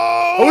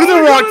 Oh. I'm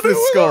gonna rock this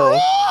skull.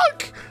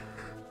 Rock.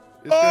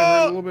 It's gonna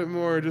hurt a little bit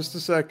more. Just a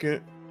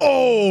second.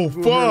 Oh,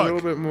 fuck. A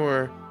little bit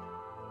more.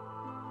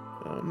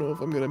 I don't know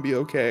if I'm gonna be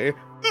okay.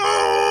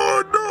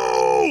 Oh,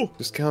 no!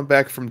 Just count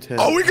back from 10.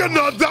 Oh, we got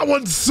not. That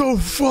one's so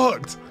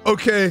fucked.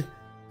 Okay.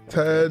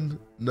 10,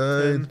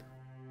 9.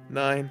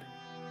 9,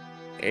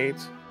 8.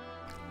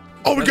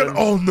 Oh, we got.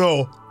 Oh,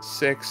 no.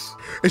 6.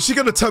 Is she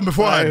gonna turn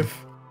before I?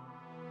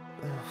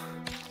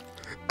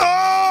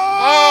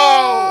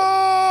 Oh!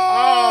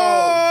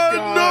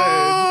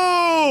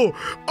 No!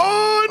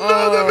 Oh,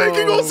 no, they're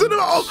making us in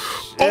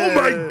Oh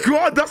my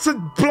god, that's a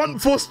blunt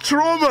force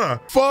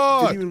trauma!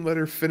 Fuck! Didn't even let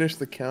her finish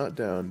the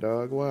countdown,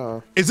 dog.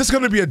 Wow. Is this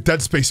gonna be a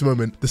Dead Space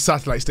moment? The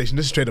satellite station,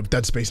 this is straight up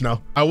Dead Space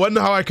now. I wonder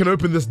how I can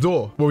open this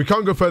door. Well, we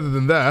can't go further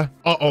than there.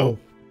 Uh-oh.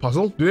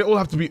 Puzzle? Do they all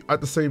have to be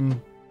at the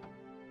same...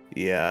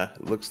 Yeah,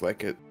 it looks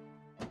like it.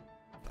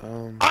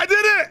 I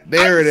did it!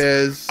 There it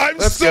is.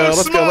 Let's go,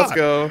 let's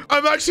go.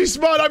 I'm actually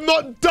smart, I'm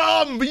not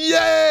dumb!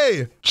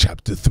 Yay!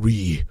 Chapter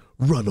 3.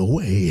 Run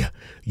away.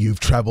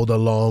 You've traveled a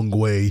long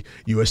way.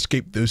 You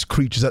escaped those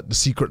creatures at the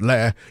secret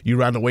lair. You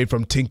ran away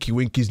from Tinky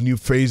Winky's new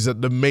phase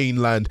at the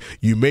mainland.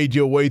 You made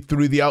your way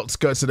through the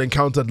outskirts and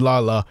encountered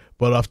Lala.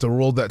 But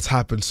after all that's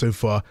happened so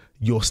far,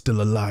 you're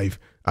still alive.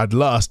 At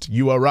last,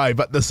 you arrive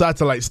at the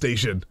satellite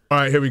station. All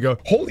right, here we go.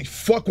 Holy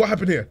fuck, what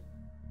happened here?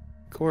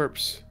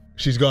 Corpse.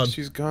 She's gone.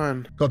 She's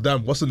gone. God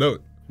damn, what's the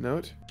note?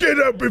 Note? Get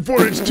up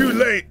before it's too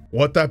late.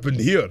 What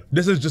happened here?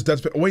 This is just Dead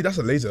Space. Oh, wait, that's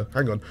a laser.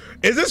 Hang on.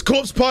 Is this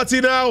corpse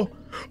party now?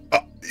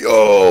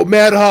 Yo,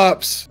 Mad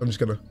Hops. I'm just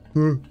gonna.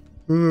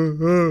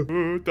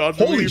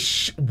 Holy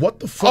shit.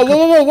 What the fuck?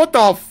 Oh, whoa, what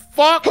the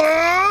fuck?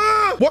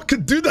 What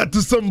could do that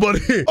to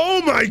somebody?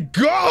 Oh my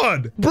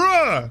god.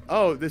 Bruh.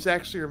 Oh, this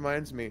actually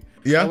reminds me.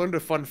 Yeah? I learned a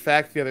fun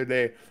fact the other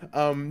day.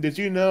 Did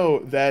you know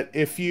that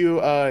if you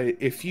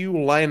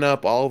line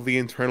up all of the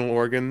internal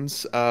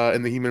organs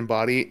in the human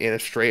body in a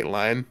straight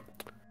line,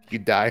 you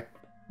die?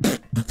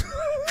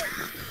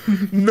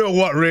 No,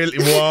 what really?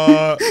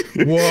 What?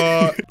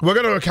 What? We're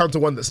gonna encounter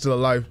one that's still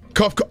alive.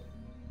 Cough, cough.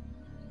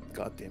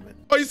 God damn it.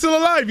 Oh, you're still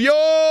alive.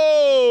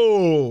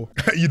 Yo!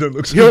 You don't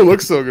look so You don't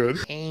look so good.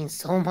 Pain,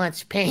 so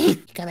much pain.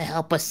 You gotta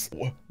help us.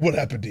 What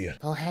happened to you? It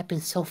all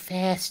happened so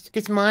fast.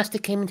 This monster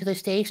came into the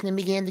station and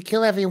began to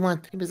kill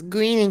everyone. It was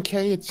green and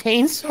carried a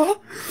chainsaw.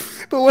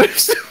 But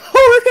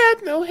it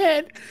had no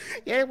head.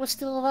 Yet it was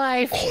still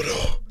alive. Oh,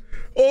 no.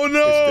 Oh,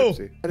 no. It's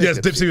Dipsy. That is Yes,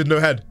 Dipsy with no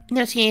head.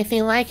 Never seen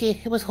anything like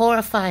it. It was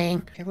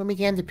horrifying. Everyone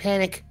began to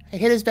panic. I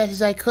hid as best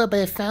as I could, but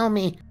it found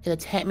me. It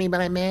attacked me, but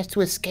I managed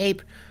to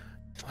escape.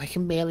 So I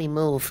can barely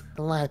move.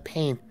 A lot of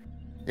pain.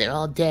 They're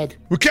all dead.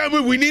 We can't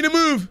move. We need to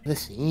move.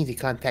 Listen, you need to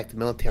contact the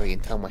military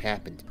and tell them what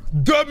happened.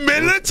 The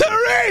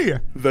military?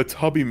 The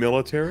Tubby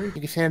military? You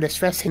can send a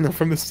distress signal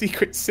From the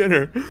secret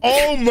center.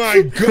 Oh,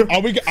 my God.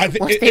 Are we... I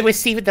think... Once they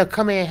receive it, they'll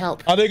come in and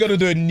help. Are they going to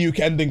do a nuke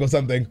ending or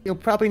something? You'll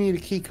probably need a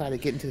key card to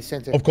get into the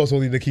center. Of course,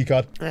 we'll need the key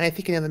card. I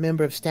think another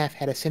member of staff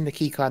had to send a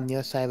key card on the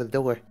other side of the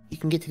door. You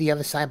can get to the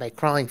other side by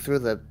crawling through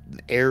the...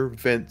 Air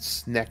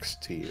vents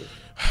next to you.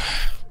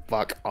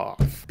 Fuck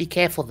off. Be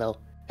careful, though.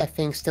 That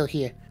thing's still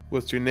here.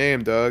 What's your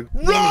name, Doug?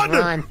 Run!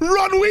 Ron.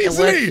 Run, I work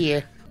Weasley!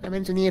 here. I'm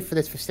engineer for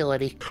this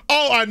facility.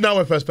 Oh, I know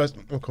we're first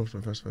person. Of course,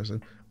 we're first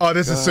person. Oh,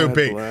 this is so God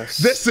bait. bless.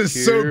 This is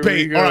Here so we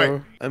bait. go. All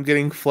right. I'm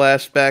getting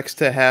flashbacks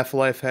to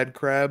Half-Life head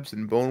crabs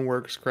and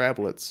Boneworks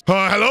crablets.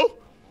 Hello?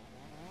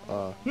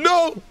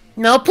 No!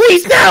 No,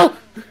 please, no!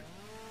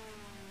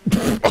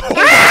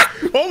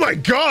 Oh my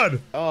God!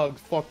 Oh,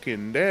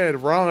 fucking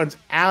dead. Ron's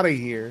out of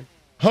here.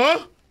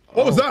 Huh?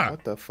 What was Oh, that?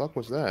 What the fuck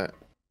was that?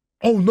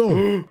 Oh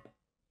no!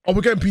 Oh,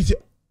 we're getting PT.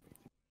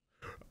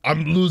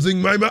 I'm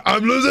losing my.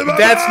 I'm losing my.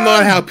 That's mind!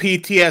 not how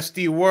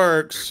PTSD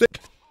works.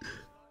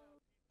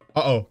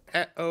 Uh-oh.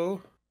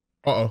 Uh-oh.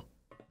 Uh-oh.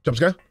 Jump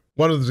scare?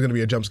 One of them is gonna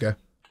be a jump scare.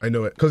 I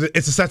know it. Because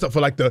it's a setup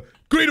for like the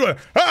green one.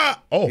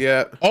 Ah! Oh.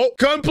 Yeah. Oh,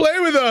 come play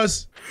with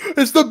us.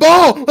 It's the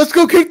ball! Let's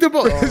go kick the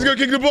ball! Let's go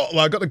kick the ball.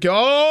 Well, I got the key.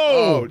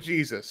 Oh,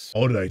 Jesus.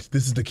 All right,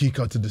 this is the key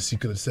card to the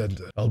secret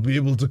center. I'll be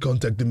able to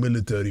contact the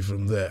military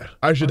from there.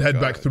 I should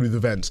head back through the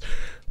vents.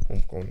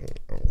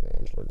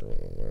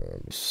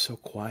 So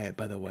quiet,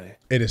 by the way.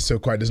 It is so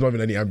quiet. There's not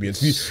even any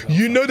ambience.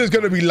 You know there's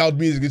going to be loud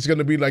music. It's going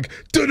to be like...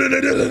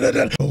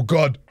 Oh,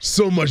 God.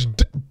 So much...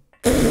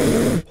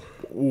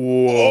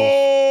 Whoa.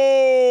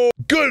 Oh!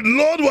 Good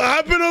Lord, what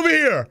happened over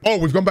here? Oh,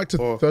 we've gone back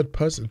to third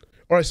person.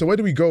 All right, so where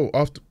do we go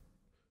after...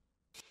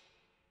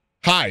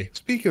 Hi.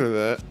 Speaking of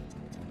that...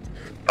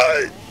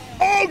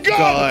 Oh,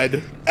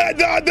 God!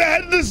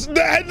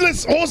 The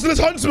headless, horseless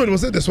huntsman.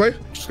 Was it this way?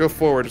 Just go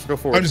forward. Just go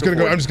forward. I'm just gonna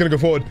go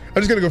forward.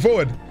 I'm just gonna go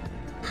forward.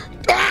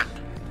 Ah!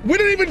 We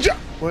didn't even jump.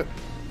 What?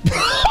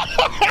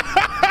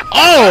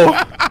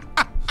 Oh!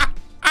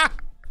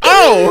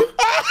 Oh!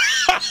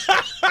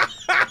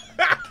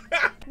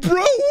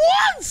 Bro,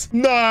 what?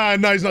 Nah,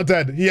 he's not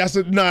dead. He has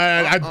to. Nah,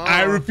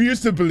 I refuse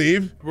to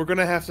believe. We're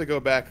gonna have to go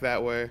back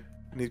that way.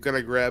 And he's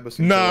gonna grab us.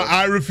 Nah,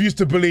 I refuse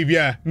to believe.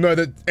 Yeah, no,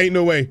 that ain't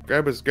no way.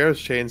 Grab his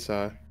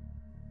chainsaw.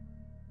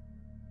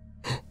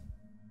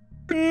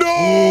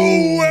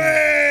 No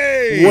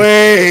way!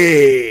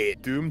 Wait!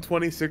 Doom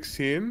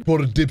 2016? Poor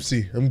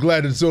Dipsy. I'm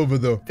glad it's over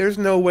though. There's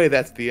no way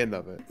that's the end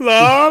of it.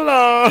 La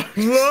la!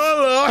 La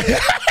la!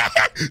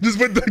 Just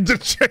with the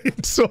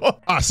chainsaw.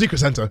 Ah, secret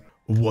center.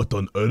 What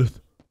on earth?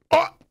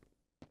 Ah!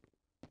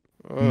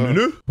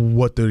 Nunu?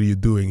 What are you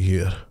doing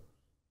here?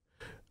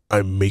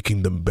 I'm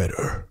making them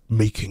better.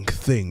 Making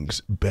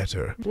things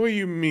better. What do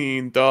you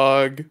mean,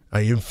 dog?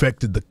 I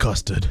infected the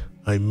custard.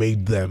 I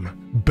made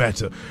them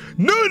better.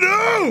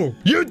 No!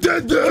 You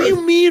did this! What do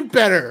you mean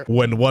better?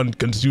 When one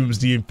consumes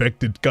the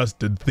infected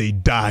custard, they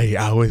die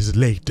hours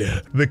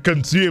later. The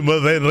consumer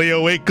then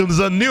reawakens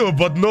anew,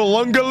 but no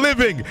longer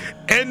living.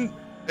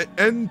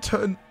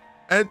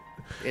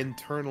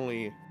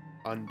 Internally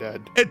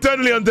undead.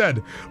 Eternally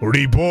undead.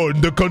 Reborn,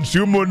 the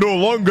consumer no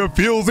longer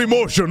feels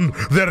emotion.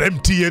 They're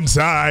empty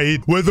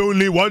inside, with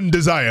only one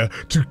desire,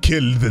 to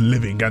kill the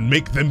living and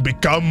make them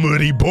become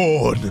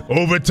reborn.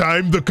 Over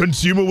time, the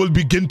consumer will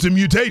begin to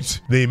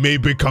mutate. They may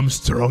become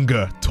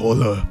stronger,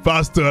 taller,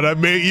 faster, and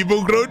may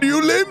even grow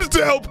new limbs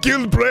to help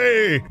kill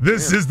prey.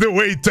 This is the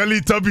way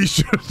Teletubbies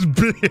should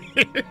be.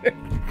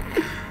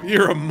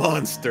 You're a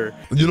monster.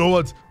 You know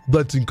what?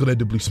 That's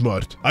incredibly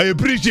smart. I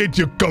appreciate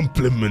your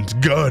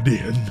compliment,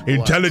 Guardian.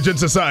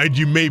 Intelligence aside,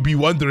 you may be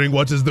wondering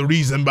what is the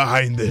reason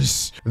behind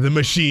this. The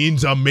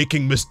machines are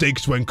making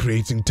mistakes when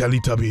creating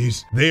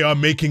Teletubbies. They are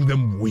making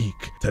them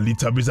weak.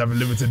 Teletubbies have a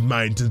limited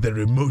mind and their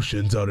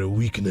emotions are a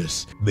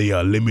weakness. They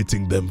are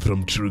limiting them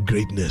from true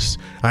greatness.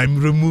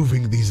 I'm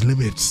removing these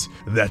limits.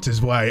 That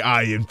is why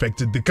I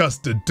infected the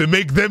custard, to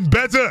make them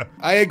better.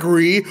 I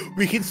agree.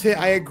 We can say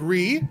I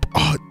agree.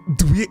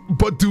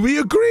 Do we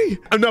agree?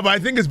 No, but I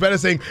think it's better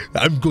saying,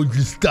 I'm going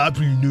to stop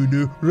you,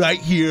 Nunu, right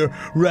here,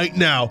 right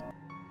now.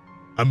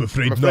 I'm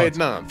afraid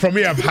not. From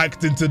here, I've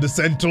hacked into the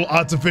Central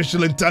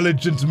Artificial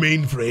Intelligence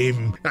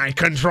mainframe. I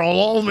control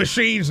all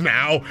machines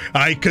now.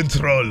 I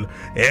control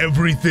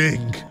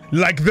everything.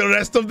 Like the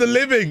rest of the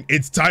living.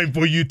 It's time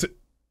for you to...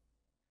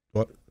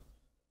 What?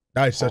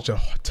 That is such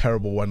a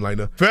terrible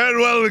one-liner.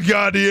 Farewell,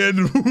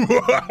 Guardian.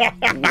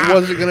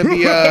 Was it gonna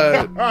be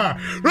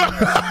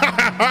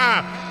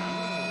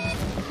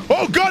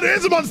Oh god, it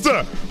is a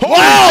monster! Holy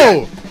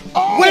Whoa! shit.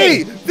 Oh!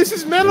 Wait, this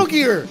is Metal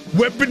Gear.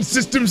 Weapon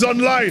systems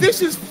online.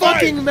 This is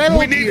fucking Alright, Metal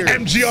We need Gear.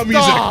 MGR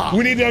Stop. music.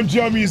 We need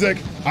MGR music.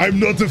 I'm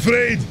not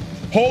afraid.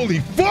 Holy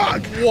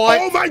fuck! What?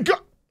 Oh my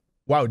god!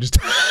 Wow,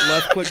 just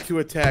Left click to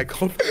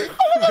attack. oh,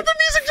 the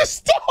music just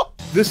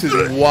stopped. This is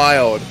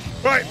wild.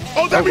 Right.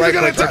 Oh, that Oh, music right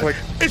gonna click, attack.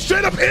 right It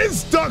straight up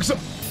is stuck. So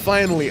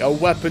Finally, a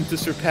weapon to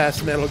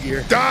surpass Metal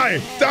Gear.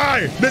 die,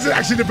 die. This is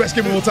actually the best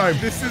game of all time.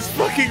 This is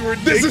fucking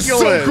ridiculous. This is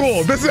so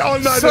cool. This is oh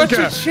no, I don't Such a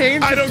care.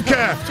 change I of don't tone.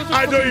 care. Such a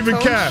I don't fucking even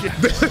tone care.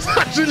 shift. This is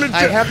actually legit.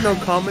 I have no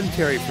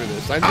commentary for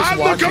this. I'm just I have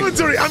no watching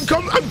commentary. this.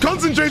 I'm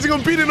concentrating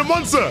on beating the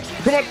monster.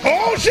 Come on.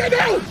 Oh shit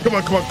no. Come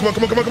on, come on, come on,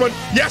 come on, come on, come on.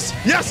 Yes,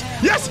 yes,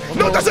 yes.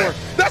 No, more, that's one it. more.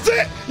 That's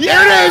it.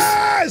 There it is.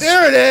 Yes.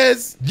 There it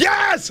is.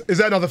 Yes. Is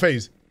that another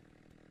phase?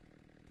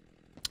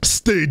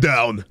 Stay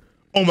down.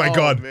 Oh my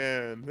god.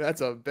 Man,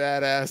 that's a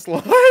badass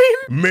line.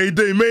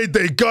 Mayday,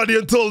 mayday.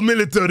 Guardian told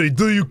military.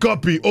 Do you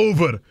copy?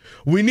 Over.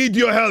 We need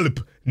your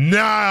help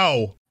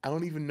now. I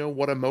don't even know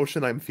what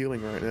emotion I'm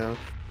feeling right now.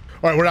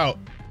 All right, we're out.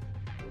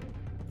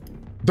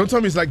 Don't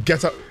tell me it's like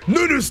get up.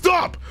 No, no,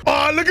 stop.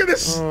 Oh, look at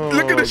this.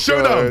 Look at this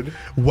showdown. God.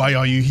 Why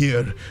are you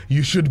here?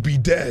 You should be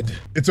dead.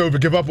 It's over.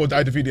 Give up or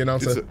I defeat the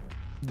announcer.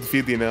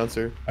 Defeat the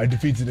announcer. I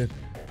defeated it.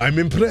 I'm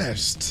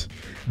impressed.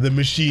 The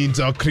machines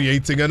are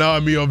creating an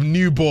army of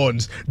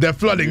newborns. They're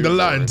flooding the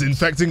land,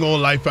 infecting all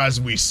life as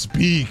we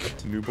speak.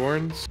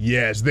 Newborns?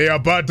 Yes, they are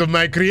part of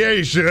my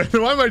creation.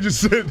 Why am I just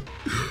saying?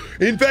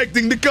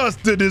 Infecting the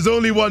custard is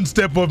only one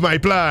step of my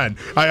plan.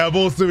 I have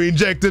also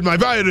injected my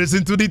virus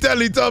into the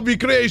Teletubby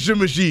creation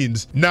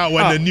machines. Now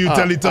when the new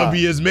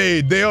Teletubby is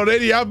made, they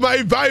already have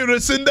my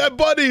virus in their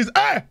bodies.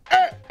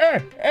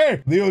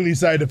 The only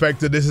side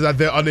effect of this is that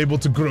they're unable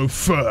to grow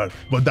fur,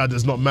 but that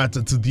does not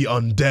matter to the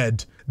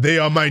undead. They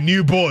are my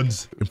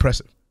newborns.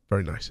 Impressive.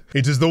 Very nice.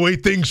 It is the way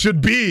things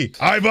should be.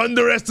 I've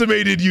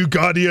underestimated you,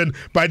 Guardian.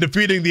 By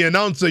defeating the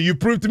announcer, you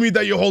proved to me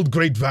that you hold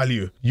great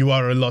value. You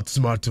are a lot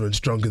smarter and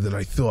stronger than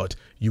I thought.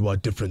 You are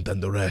different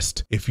than the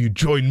rest. If you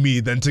join me,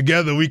 then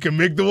together we can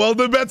make the world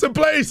a better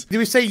place. Do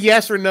we say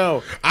yes or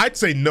no? I'd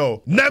say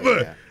no. Never.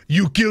 Yeah.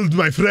 You killed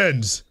my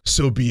friends.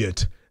 So be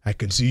it. I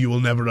can see you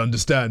will never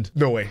understand.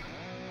 No way.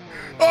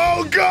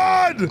 Oh,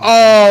 God.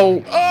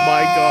 Oh,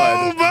 my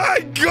God. Oh, my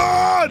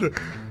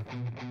God.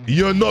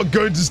 You're not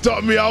going to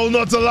stop me. I will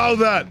not allow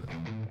that.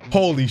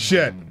 Holy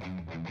shit.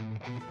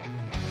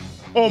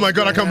 Oh my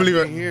god, I can't believe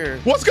it. Here?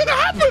 What's gonna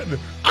happen?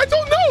 I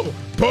don't know.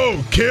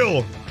 Poe,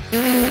 kill.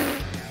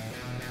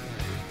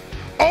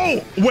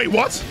 Oh, wait,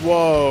 what?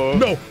 Whoa.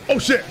 No. Oh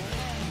shit.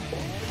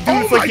 Dude,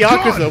 Oh it's my like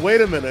Yakuza. god. Wait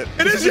a minute.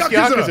 It This is just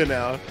Yakuza.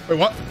 now. Wait,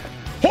 what?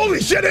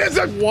 Holy shit, it is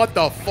a... What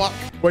the fuck?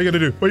 What are you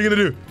gonna do? What are you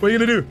gonna do? What are you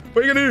gonna do?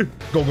 What are you gonna do?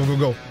 Go, go, go,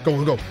 go.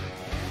 Go, go, go.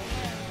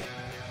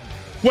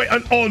 Wait,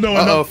 oh no,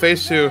 Uh-oh,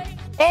 phase 2.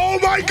 Oh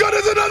my god,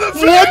 there's another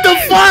flame! What the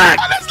fuck?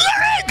 And his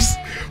legs!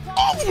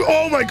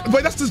 Oh my god,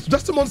 wait, that's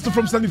the monster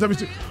from Slendytubbies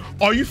 2.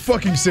 Are you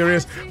fucking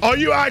serious? Are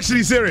you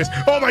actually serious?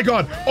 Oh my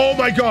god, oh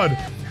my god.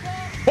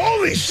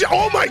 Holy shit,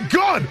 oh my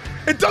god!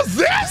 It does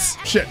this?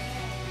 Shit.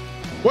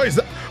 What is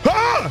that?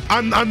 Ah!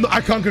 I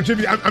can't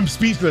contribute. I'm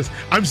speechless.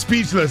 I'm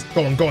speechless.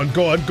 Go on, go on,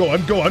 go on, go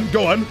on, go on,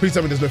 go on. Please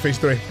tell me there's no phase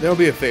 3. There'll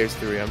be a phase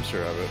 3, I'm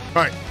sure of it.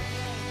 All right.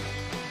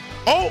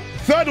 Oh,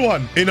 third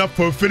one. Enough,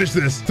 Poe. Finish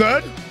this.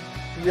 Third.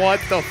 What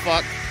the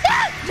fuck?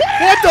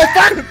 What the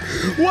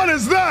fuck? What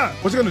is that?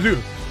 What's it gonna do?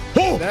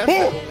 Oh,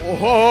 Whoa,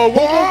 whoa,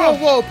 whoa,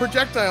 whoa,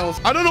 projectiles.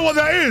 I don't know what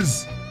that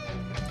is.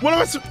 What am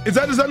I? Is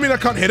that? Does that mean I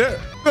can't hit it?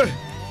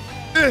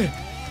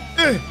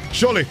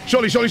 Surely.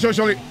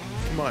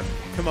 Come on,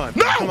 come on.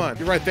 No! Come on,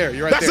 you're right there.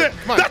 You're right That's there. it.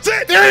 Come on. That's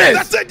it. There it is.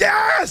 That's it.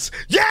 Yes.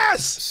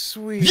 Yes.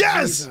 Sweet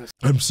Yes. Jesus.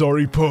 I'm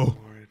sorry, Poe.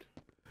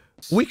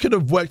 We could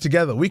have worked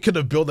together. We could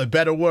have built a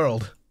better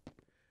world.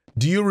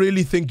 Do you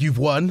really think you've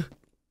won?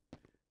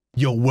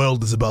 Your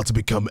world is about to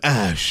become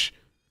ash.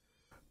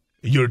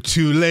 You're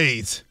too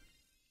late.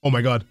 Oh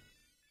my god.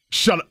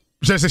 Shut up.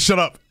 Should I say shut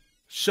up?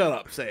 Shut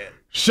up, say it.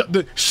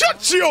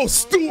 Shut your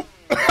stoop.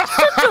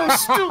 Shut your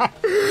stoop.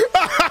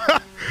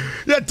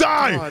 Yeah,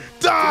 die. God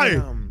Die.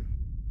 damn.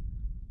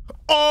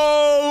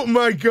 Oh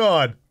my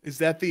god. Is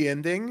that the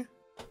ending?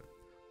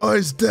 Oh,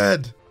 it's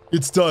dead.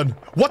 It's done.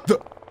 What the?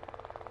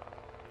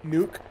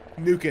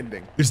 Nuke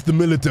ending. It's the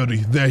military.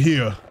 They're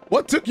here.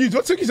 What took you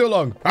so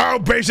long? Our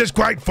base is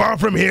quite far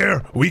from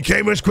here. We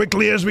came as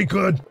quickly as we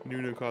could.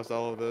 Nunu caused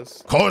all of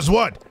this. Cause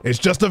what? It's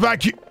just a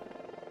vacuum.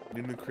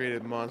 Nunu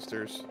created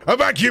monsters. A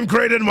vacuum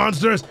created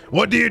monsters.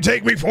 What do you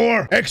take me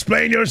for?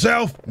 Explain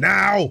yourself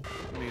now.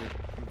 I mean,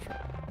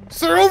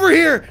 sir, over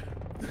here!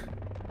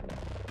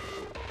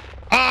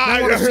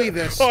 I want to see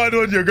this. Oh,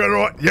 dude, you're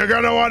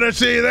gonna want to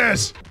see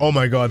this. Oh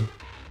my god.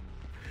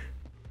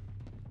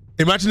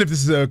 Imagine if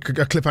this is a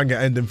cliffhanger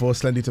ending for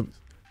Slendytubbies.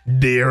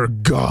 Dear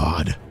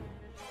God.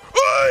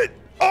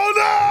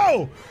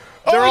 Oh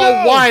no! They're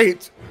all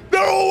white.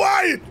 They're all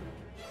white.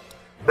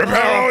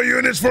 Prepare all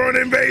units for an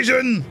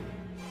invasion.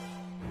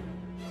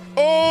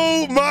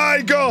 Oh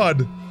my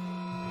god.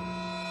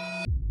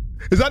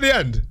 Is that the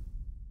end?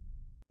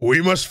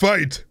 We must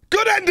fight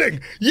Good ending.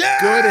 Yeah.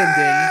 Good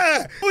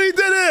ending. We did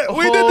it.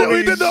 We did it.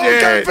 We did the whole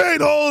campaign.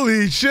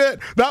 Holy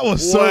shit. That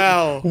was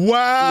so.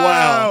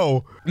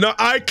 Wow. No,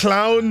 I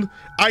clowned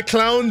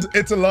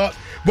it a lot,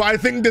 but I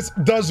think this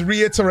does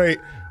reiterate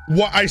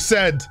what I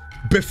said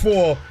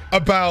before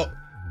about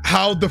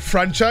how the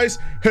franchise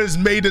has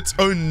made its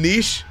own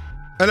niche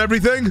and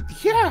everything.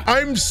 Yeah.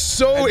 I'm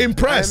so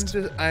impressed.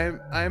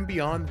 I'm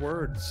beyond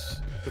words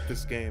with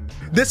this game.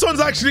 This one's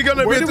actually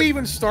gonna be. Where do we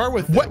even start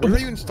with this? Where do we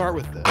even start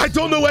with this? I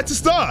don't know where to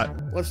start.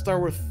 Let's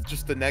start with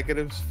just the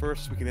negatives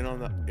first. We can end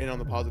on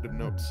the positive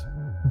notes.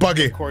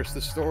 Buggy. Of course,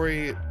 the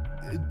story,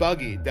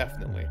 buggy,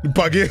 definitely.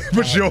 Buggy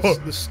for sure.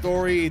 The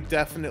story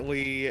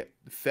definitely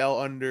fell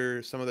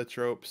under some of the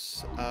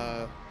tropes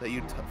that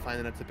you'd find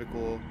in a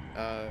typical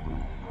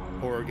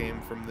horror game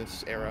from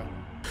this era.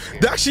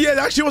 There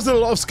actually wasn't a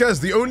lot of scares.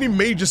 The only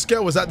major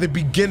scare was at the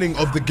beginning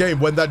of the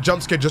game when that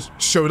jump scare just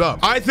showed up.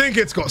 I think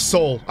it's got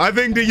soul. I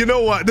think that, you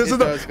know what, this is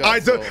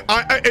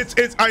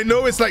the I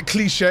know it's like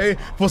cliche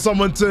for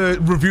someone to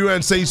review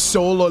and say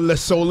soul or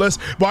less soulless,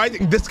 but I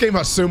think this game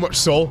has so much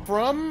soul.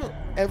 From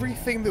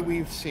everything that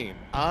we've seen,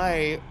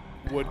 I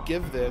would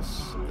give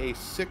this a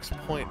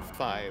 6.5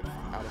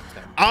 out of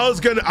 10. I was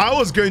gonna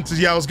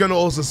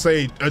also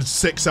say a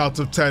 6 out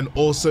of 10,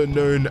 also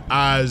known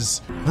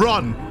as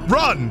run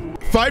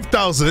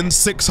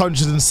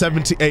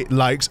 5,678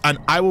 likes, and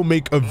I will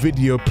make a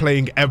video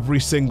playing every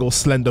single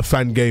Slender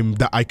fan game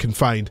that I can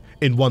find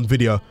in one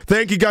video.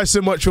 Thank you guys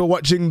so much for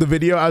watching the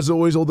video. As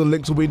always, all the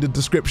links will be in the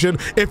description.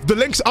 If the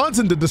links aren't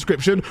in the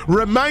description,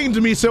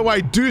 remind me so I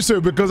do so,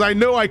 because I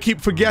know I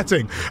keep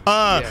forgetting.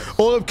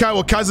 All of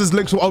Kaz's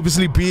links will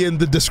obviously be in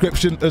the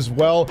description as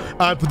well.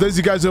 And for those of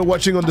you guys who are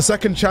watching on the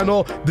second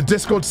channel, the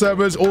Discord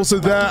server is also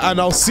there, and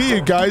I'll see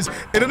you guys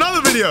in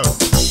another video.